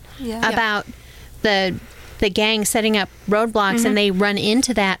that. Yeah. About the gang setting up roadblocks, and they run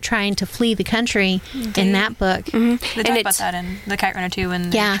into that trying to flee the country in that book. They And talk about it's- that in The Kite Runner too,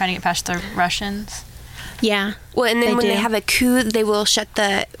 when Yeah. they're trying to get past the Russians. Yeah. well, and then They when they do. have a coup, they will shut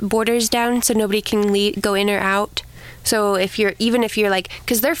the borders down so nobody can go in or out. So if you're like,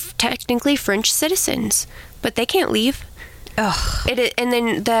 because they're technically French citizens, but they can't leave. Ugh. And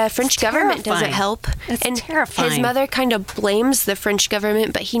then the French government doesn't terrifying. help. It's and terrifying. his mother kind of blames the French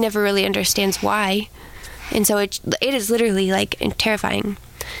government, but he never really understands why. And so it is literally like terrifying.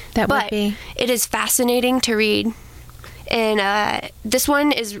 That But would be. it is fascinating to read. And this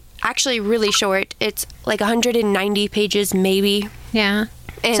one is actually really short. It's like 190 pages, maybe. Yeah.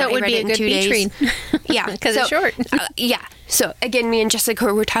 And so I it would read be it a in good 2 beach days. read. Yeah, Because it's short. yeah. So again, me and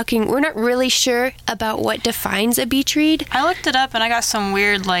Jessica were talking. We're not really sure about what defines a beach read. I looked it up and I got some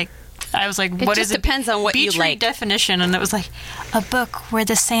weird I was like, what just is depends on what you beach like. read definition? And it was like a book where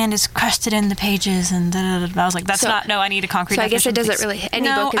the sand is crusted in the pages, and I was like, that's So- not. No, I need a concrete. So I guess it definition, doesn't please. really. Any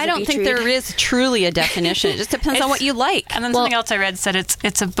No, book is I a don't beach think read. there is truly a definition. It just depends on what you like. And then something else I read said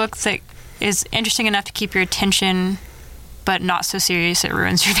it's a book that is interesting enough to keep your attention, but not so serious it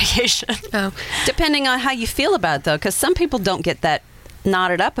ruins your vacation. Oh. Depending on how you feel about it, though, because some people don't get that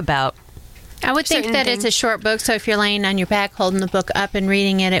knotted up about. I would think Certain that it's a things. short book, so if you're laying on your back holding the book up and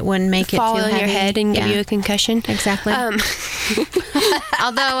reading it, it wouldn't make Fall it too on your heavy. head and give Yeah. you a concussion. Exactly.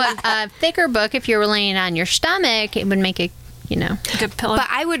 Although a thicker book, if you were laying on your stomach, it would make it, Good pillow. But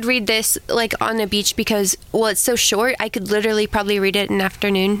I would read this like on the beach because, well, it's so short. I could literally probably read it in an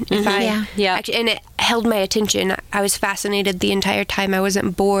afternoon if I. Yeah. Yeah. Actually, and it held my attention. I was fascinated the entire time. I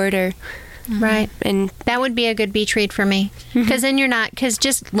wasn't bored or. right. And That would be a good beach read for me. Because then you're not, because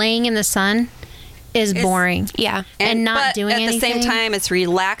just laying in the sun is boring. yeah. And not but doing at the same anything. time, it's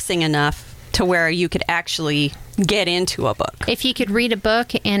relaxing enough to where you could actually get into a book. If you could read a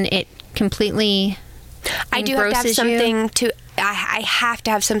book and it completely I do have to have engrosses you. something to. I have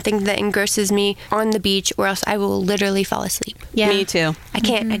to have something that engrosses me on the beach, or else I will literally fall asleep. Yeah. Me too. I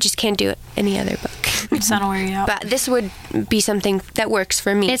can't. I just can't do it any other book. It's not wear you out. But this would be something that works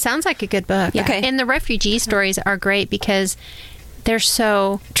for me. It sounds like a good book. Yeah. Okay. And the refugee stories are great because they're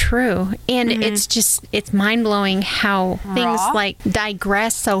so true. And it's mind blowing how things Raw. like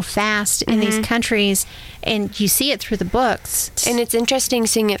digress so fast in these countries. And you see it through the books. And it's interesting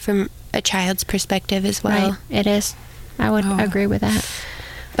seeing it from a child's perspective as well. Right. It is. I would agree with that.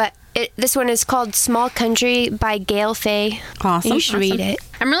 But this one is called Small Country by Gail Fay. Awesome. You should read it.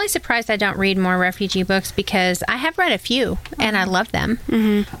 I'm really surprised I don't read more refugee books because I have read a few and I love them.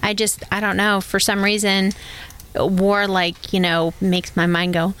 I don't know, for some reason, war, makes my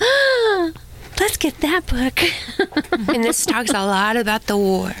mind go, let's get that book. And this talks a lot about the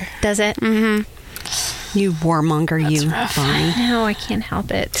war. Does it? You warmonger, you. Bonnie. No, I can't help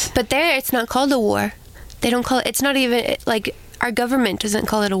it. But there, it's not called a war. They don't call it. It's not even like our government doesn't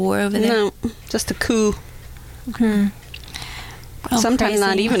call it a war over there. No, just a coup. Sometimes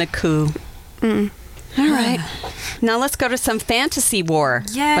not crazy. even a coup. All right. Now let's go to some fantasy war.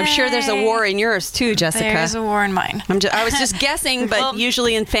 I'm sure there's a war in yours too, Jessica. There's a war in mine. I was just guessing, but Well,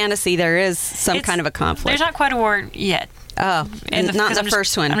 usually in fantasy there is some kind of a conflict. There's not quite a war yet. Oh, and not the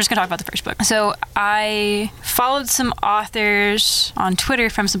first one. I'm just going to talk about the first book. So I followed some authors on Twitter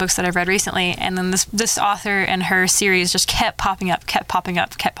from some books that I've read recently, and then this author and her series just kept popping up, and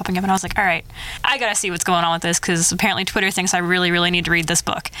I was like, all right, I got to see what's going on with this, because apparently Twitter thinks I really, really need to read this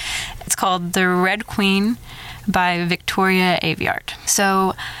book. It's called The Red Queen by Victoria Aveyard.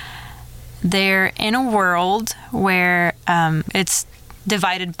 So they're in a world where it's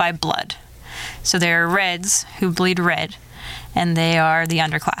divided by blood. So there are Reds who bleed red, and they are the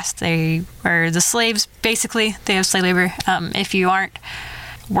underclass. They are the slaves, basically. They have slave labor. If you aren't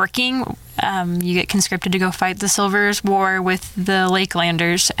working, you get conscripted to go fight the Silvers' war with the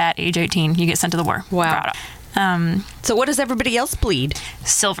Lakelanders at age 18. You get sent to the war. Wow. So what does everybody else bleed?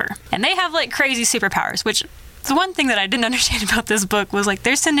 Silver. And they have, like, crazy superpowers, which... The one thing that I didn't understand about this book was, like,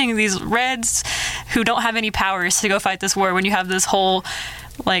 they're sending these Reds who don't have any powers to go fight this war when you have this whole,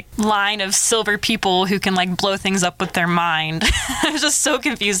 like, line of silver people who can, like, blow things up with their mind. I was just so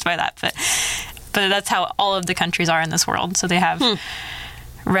confused by that. But that's how all of the countries are in this world. So they have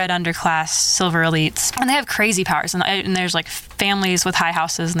red underclass, silver elites, and they have crazy powers. And there's, like, families with high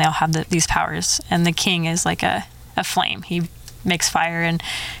houses, and they all have these powers. And the king is, like, a flame. He makes fire, and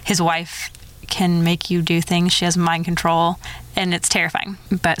his wife can make you do things. She has mind control, and it's terrifying.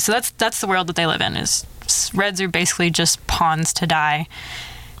 But so that's the world that they live in. Is Reds are basically just pawns to die,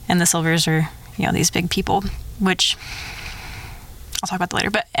 and the Silvers are, you know, these big people, which I'll talk about that later.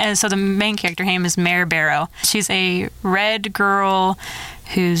 But and so the main character, her name is Mare Barrow. She's a Red girl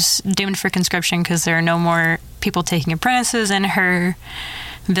who's doomed for conscription because there are no more people taking apprentices in her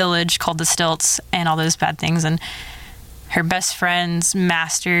village called the Stilts, and all those bad things. And her best friend's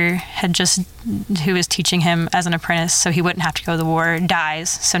master who was teaching him as an apprentice so he wouldn't have to go to the war, dies.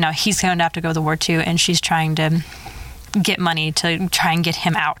 So now he's going to have to go to the war too, and she's trying to get money to try and get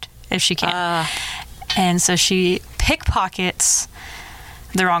him out if she can. And so she pickpockets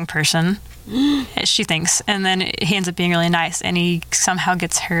the wrong person, she thinks, and then he ends up being really nice, and he somehow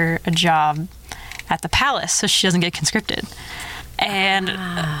gets her a job at the palace so she doesn't get conscripted. And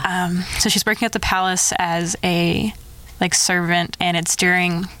so she's working at the palace as a servant, and it's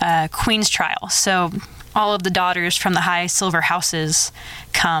during Queen's trial. So all of the daughters from the high silver houses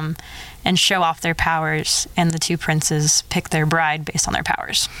come and show off their powers, and the two princes pick their bride based on their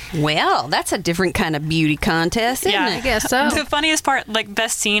powers. Well, that's a different kind of beauty contest, isn't it? I guess so. The funniest part, like,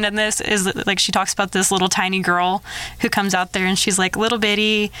 best scene in this is, like, she talks about this little tiny girl who comes out there, and she's, like, little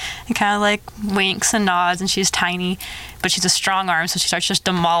bitty and kind of, like, winks and nods, and she's tiny, but she's a strong arm, so she starts just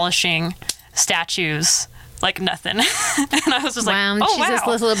demolishing statues like nothing. And I was just wow, like, oh, she's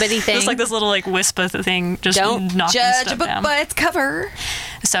this little bitty thing. It's like this little, like, wispa thing, just don't knocking judge stuff a book down. by its cover.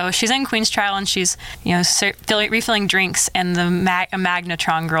 So she's in Queen's trial, and she's, you know, refilling drinks, and a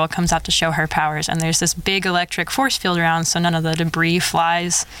magnetron girl comes out to show her powers, and there's this big electric force field around, so none of the debris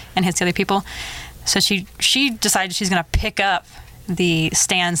flies and hits the other people. So she decided she's going to pick up the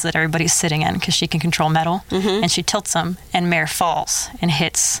stands that everybody's sitting in because she can control metal, and she tilts them, and Mare falls and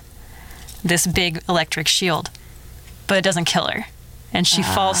hits this big electric shield, but it doesn't kill her, and she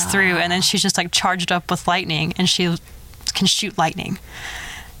falls through, and then she's just, like, charged up with lightning, and she can shoot lightning.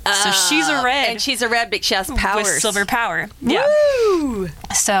 So she's a Red, and she's a Red, but she has powers with silver power. Yeah. Woo!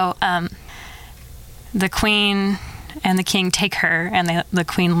 So the Queen and the King take her, and the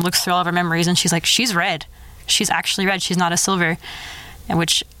Queen looks through all of her memories, and she's like, she's Red. She's actually Red. She's not a Silver.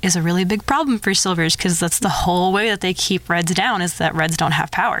 Which is a really big problem for Silvers, because that's the whole way that they keep Reds down, is that Reds don't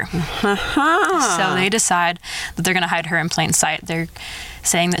have power. So they decide that they're going to hide her in plain sight. They're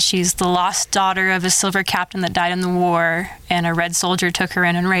saying that she's the lost daughter of a Silver captain that died in the war, and a Red soldier took her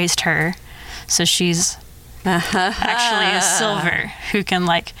in and raised her. So she's actually a Silver who can,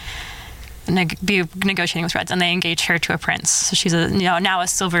 like, be negotiating with Reds, and they engage her to a prince. So she's now a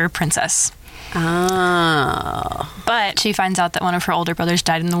Silver princess. Oh. But she finds out that one of her older brothers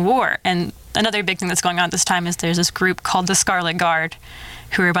died in the war. And another big thing that's going on at this time is there's this group called the Scarlet Guard,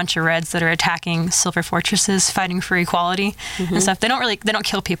 who are a bunch of Reds that are attacking Silver fortresses, fighting for equality and stuff. They don't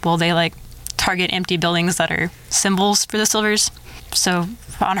kill people. They, like, target empty buildings that are symbols for the Silvers. So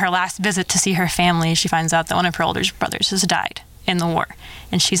on her last visit to see her family, she finds out that one of her older brothers has died in the war,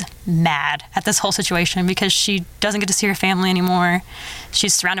 and she's mad at this whole situation because she doesn't get to see her family anymore.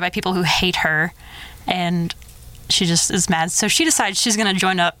 She's surrounded by people who hate her, and she just is mad. So she decides she's going to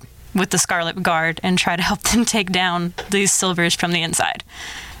join up with the Scarlet Guard and try to help them take down these Silvers from the inside.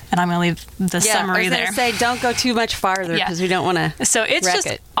 And I'm going to leave the summary there. I was going to say, don't go too much farther because we don't want to So it's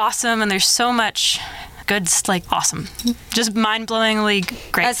just awesome, and there's so much good, like awesome, just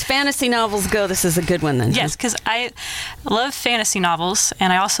mind-blowingly great. As fantasy novels go, this is a good one then. Yes, because I love fantasy novels,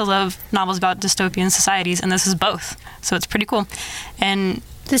 and I also love novels about dystopian societies, and this is both. So it's pretty cool. And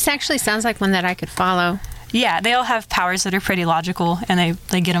This actually sounds like one that I could follow. yeah, they all have powers that are pretty logical, and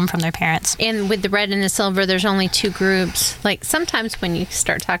they get them from their parents. And with the red and the silver, there's only two groups. Like sometimes when you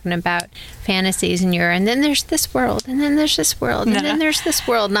start talking about fantasies and then there's this world, and then there's this world, and then there's this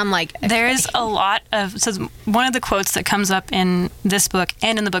world, and I'm like, okay. There's a lot of, so one of the quotes that comes up in this book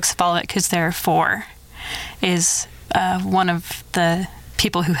and in the books that follow it, because there are 4, is one of the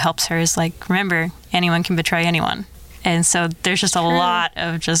people who helps her is like, remember, anyone can betray anyone. And so there's just a lot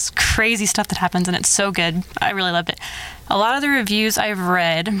of just crazy stuff that happens, and it's so good. I really loved it. A lot of the reviews I've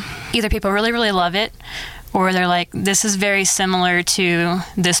read, either people really, really love it, or they're like, this is very similar to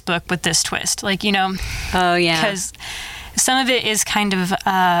this book with this twist. Like, you know. Oh, yeah. Because some of it is kind of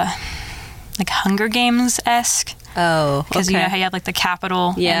like Hunger Games-esque. Oh, Because you know how you have like the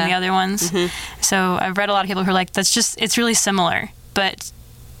Capitol and the other ones. Mm-hmm. So I've read a lot of people who are like, it's really similar. But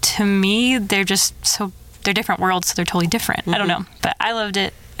to me, they're different worlds, so they're totally different. I don't know. But I loved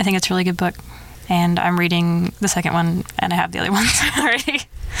it. I think it's a really good book. And I'm reading the second one, and I have the other ones already.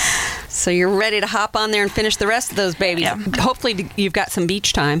 So you're ready to hop on there and finish the rest of those babies. Yeah. Hopefully you've got some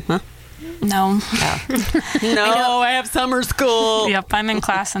beach time, huh? No. No, I have summer school. Yep, I'm in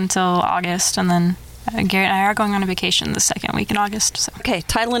class until August, and then Garrett and I are going on a vacation the second week in August. So. Okay,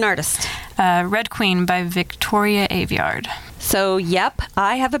 title and artist. Red Queen by Victoria Aveyard. So, yep,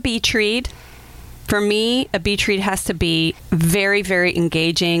 I have a beach read. For me, a beach read has to be very, very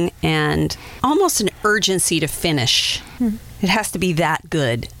engaging and almost an urgency to finish. It has to be that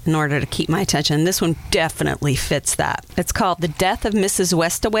good in order to keep my attention. This one definitely fits that. It's called The Death of Mrs.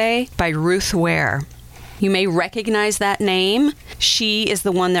 Westaway by Ruth Ware. You may recognize that name. She is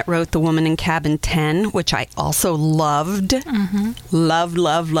the one that wrote The Woman in Cabin 10, which I also loved.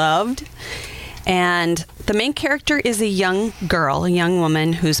 Loved. And the main character is a young girl, a young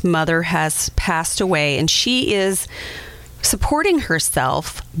woman whose mother has passed away, and she is supporting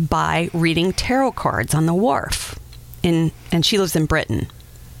herself by reading tarot cards on the wharf. And she lives in Britain.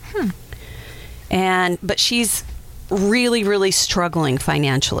 But she's really, really struggling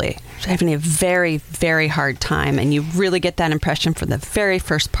financially. She's having a very, very hard time, and you really get that impression from the very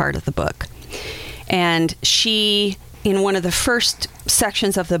first part of the book. And she, in one of the first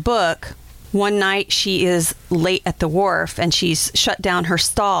sections of the book, one night she is late at the wharf, and she's shut down her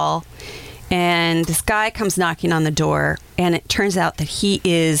stall, and this guy comes knocking on the door, and it turns out that he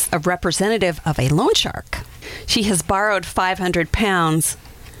is a representative of a loan shark. She has borrowed 500 pounds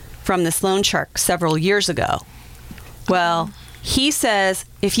from this loan shark several years ago. Well, he says,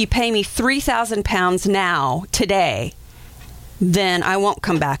 if you pay me 3,000 pounds now, today, then I won't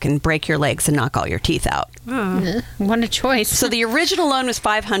come back and break your legs and knock all your teeth out. What a choice. So the original loan was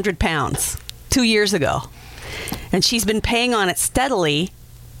 500 pounds 2 years ago. And she's been paying on it steadily,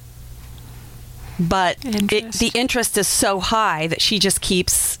 but the interest is so high that she just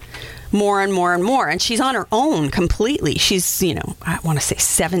keeps more and more and more. And she's on her own completely. She's, I want to say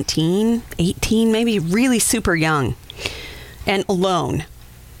 17, 18, maybe really super young and alone.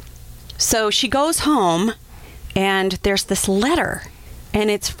 So she goes home, and there's this letter, and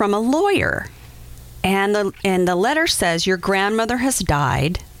it's from a lawyer. And the letter says, your grandmother has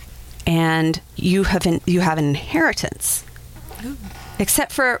died, and you have an inheritance. Ooh.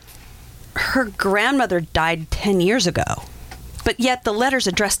 Except for her grandmother died 10 years ago. But yet the letter's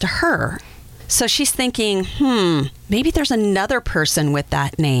addressed to her. So she's thinking, maybe there's another person with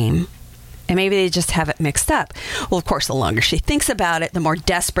that name. And maybe they just have it mixed up. Well, of course, the longer she thinks about it, the more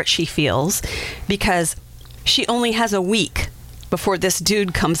desperate she feels, because she only has a week before this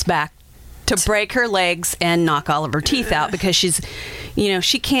dude comes back to break her legs and knock all of her teeth out, because she's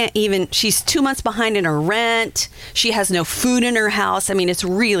 2 months behind in her rent. She has no food in her house. I mean, it's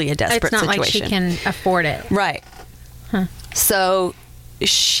really a desperate situation. It's not like she can afford it. Right. Huh. So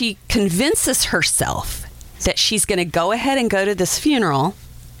she convinces herself that she's going to go ahead and go to this funeral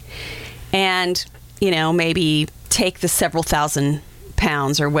and, maybe take the several thousand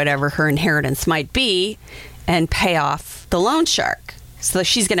pounds or whatever her inheritance might be and pay off the loan shark. So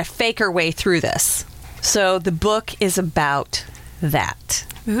she's going to fake her way through this. So the book is about that.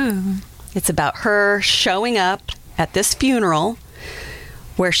 Ooh. It's about her showing up at this funeral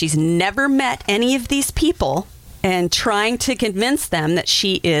where she's never met any of these people and trying to convince them that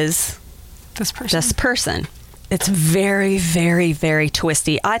she is this person. It's very, very, very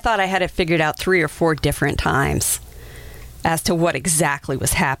twisty. I thought I had it figured out 3 or 4 different times as to what exactly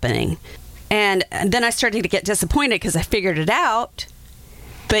was happening. And then I started to get disappointed because I figured it out.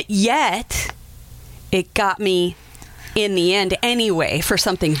 But yet, it got me in the end anyway for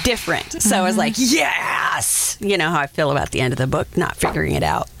something different. So I was like, yes! You know how I feel about the end of the book, not figuring it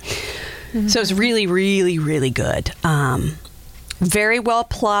out. So it's really, really, really good. Very well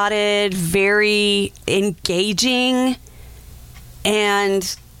plotted, very engaging,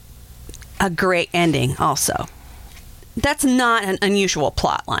 and a great ending also. That's not an unusual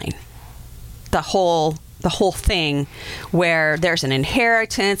plot line. The whole thing where there's an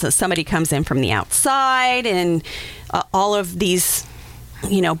inheritance and somebody comes in from the outside and all of these,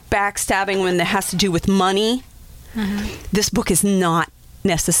 backstabbing when it has to do with money. This book is not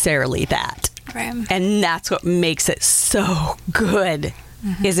necessarily that. Right. And that's what makes it so good.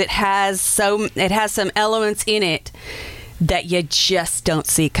 Is it has some elements in it that you just don't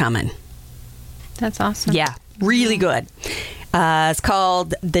see coming. That's awesome. Yeah, really good. It's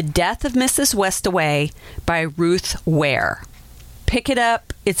called The Death of Mrs. Westaway by Ruth Ware. Pick it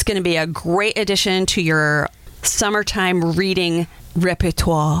up. It's going to be a great addition to your summertime reading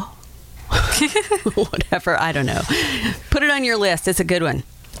repertoire. Whatever, I don't know. Put it on your list. It's a good one.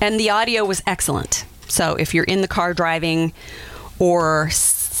 And the audio was excellent. So if you're in the car driving or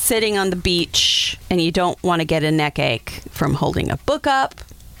sitting on the beach and you don't want to get a neck ache from holding a book up,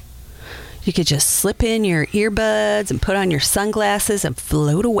 you could just slip in your earbuds and put on your sunglasses and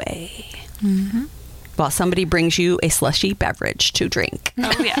float away while somebody brings you a slushy beverage to drink.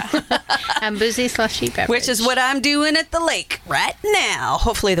 Oh, yeah. A boozy slushy beverage. Which is what I'm doing at the lake right now.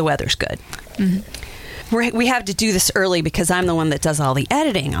 Hopefully the weather's good. We have to do this early because I'm the one that does all the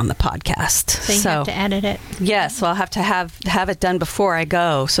editing on the podcast. So you have to edit it. Yes, well, I'll have to have it done before I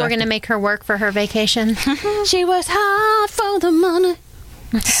go. So We're going to make her work for her vacation. She was hard for the money.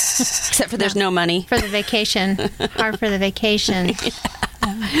 Except for there's no money. For the vacation. Hard for the vacation.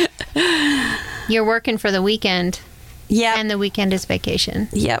 You're working for the weekend. Yeah. And the weekend is vacation.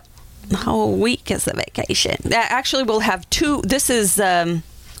 Yep. The whole week is a vacation. Actually, we'll have two. This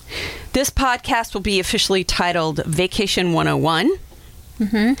podcast will be officially titled Vacation 101.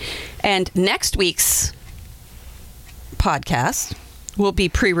 And next week's podcast will be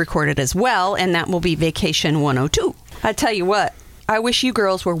pre-recorded as well, and that will be Vacation 102. I tell you what, I wish you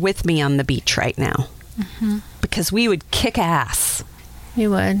girls were with me on the beach right now. Because we would kick ass. We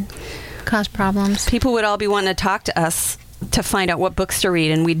would. Cause problems. People would all be wanting to talk to us to find out what books to read,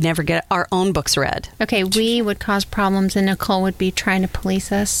 and we'd never get our own books read. Okay, we would cause problems, and Nicole would be trying to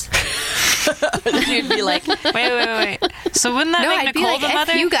police us. You'd be like, Wait. So wouldn't that make I'd be Nicole like, the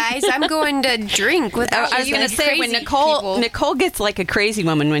mother? F you guys, I'm going to drink without I was you going to say, when crazy Nicole people. gets like a crazy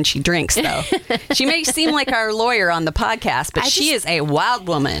woman when she drinks, though. She may seem like our lawyer on the podcast, but she is a wild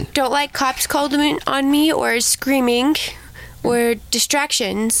woman. Don't like cops calling on me or screaming or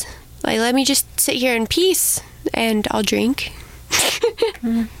distractions. Like, let me just sit here in peace and I'll drink.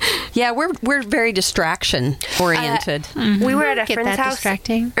 Yeah, we're very distraction oriented. We were at a Get friend's that house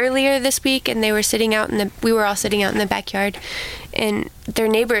distracting. earlier this week, and they were sitting out we were all sitting out in the backyard, and their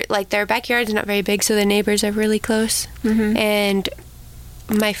neighbor, like, their backyard's not very big, so the neighbors are really close. And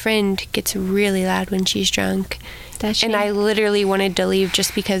my friend gets really loud when she's drunk. Does she? And I literally wanted to leave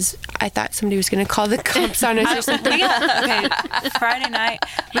just because I thought somebody was going to call the cops on us or something. Friday night,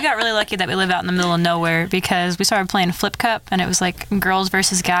 we got really lucky that we live out in the middle of nowhere because we started playing Flip Cup, and it was like girls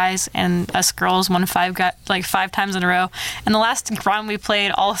versus guys, and us girls won 5 times in a row. And the last round we played,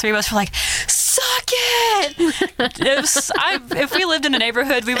 all three of us were like, "Suck it!" If we lived in a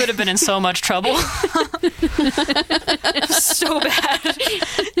neighborhood, we would have been in so much trouble. So bad.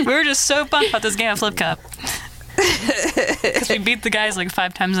 We were just so pumped about this game of Flip Cup. Because we beat the guys like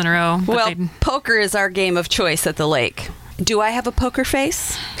 5 times in a row. Well, poker is our game of choice at the lake. Do I have a poker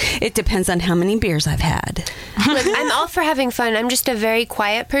face? It depends on how many beers I've had. Look, I'm all for having fun. I'm just a very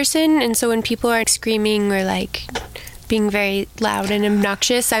quiet person, and so when people are screaming or like being very loud and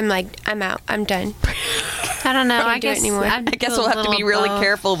obnoxious, I'm like, I'm out. I'm done. I don't know. I don't do it anymore. I guess we'll have to be really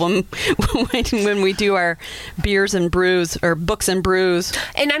careful when we do our beers and brews or books and brews.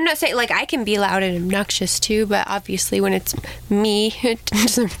 And I'm not saying, like, I can be loud and obnoxious too, but obviously when it's me, it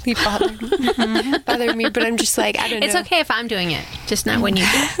doesn't really bother me. But I'm just like, I don't know. It's okay if I'm doing it, just not when you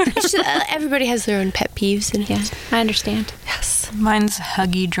do it. It's just, everybody has their own pet peeves. And Yeah, I understand. Yes. mine's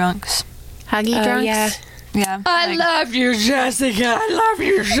huggy drunks. Huggy drunks? yeah. Yeah. I love you, Jessica. I love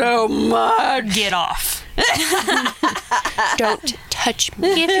you so much. Get off. Don't touch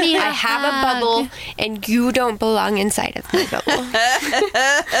me. Give me I have a bubble, and you don't belong inside of my bubble.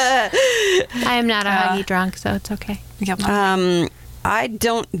 I am not a huggy drunk, so it's okay. Yep. I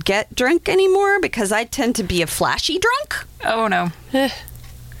don't get drunk anymore because I tend to be a flashy drunk. Oh, no. Yeah.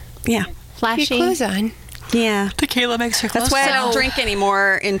 Your Flashy. clothes on. Yeah. Tequila makes her close. That's why I don't So- drink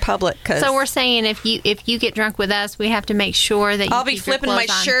anymore in public. Cause So we're saying if you get drunk with us, we have to make sure that you I'll be keep your flipping my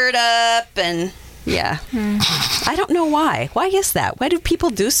clothes on. shirt up and yeah. I don't know why. Why is that? Why do people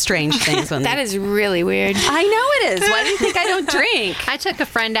do strange things when That they... is really weird. I know it is. Why do you think I don't drink? I took a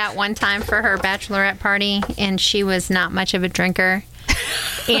friend out one time for her bachelorette party, and she was not much of a drinker.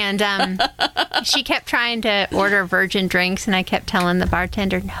 And she kept trying to order virgin drinks, and I kept telling the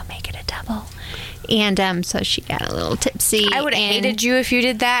bartender, no, make it a double. And so she got a little tipsy. I would have and- hated you if you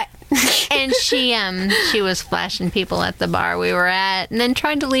did that. And she was flashing people at the bar we were at, and then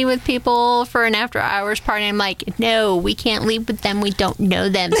tried to leave with people for an after hours party. I'm like, no, we can't leave with them. We don't know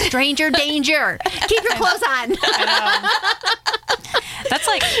them. Stranger danger. Keep your clothes on. That's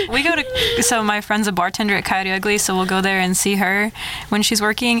like, we go to, so my friend's a bartender at Coyote Ugly, so we'll go there and see her when she's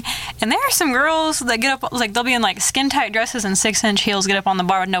working. And there are some girls that get up, like, they'll be in, like, skin-tight dresses and 6-inch heels, get up on the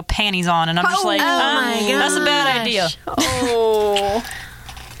bar with no panties on. And I'm just like, my that's a bad idea. Oh.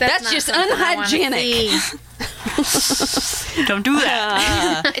 That's not just something I wanna unhygienic. see. Don't do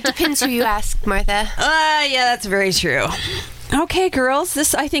that. It depends who you ask, Martha. Yeah, that's very true. Okay, girls,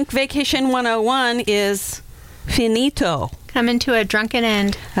 this, I think, Vacation 101 is finito. Coming to a drunken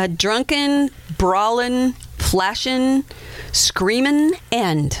end. A drunken, brawling, flashing, screaming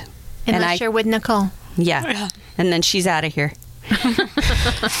end. Unless you're with Nicole. Yeah. And then she's out of here.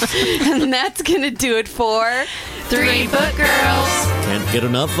 And that's going to do it for Three Book Girls. Can't get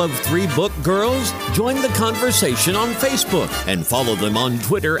enough of Three Book Girls? Join the conversation on Facebook and follow them on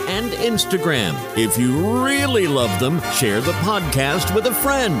Twitter and Instagram. If you really love them, share the podcast with a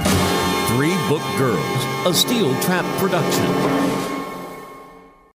friend. Three Book Girls, a Steel Trap production.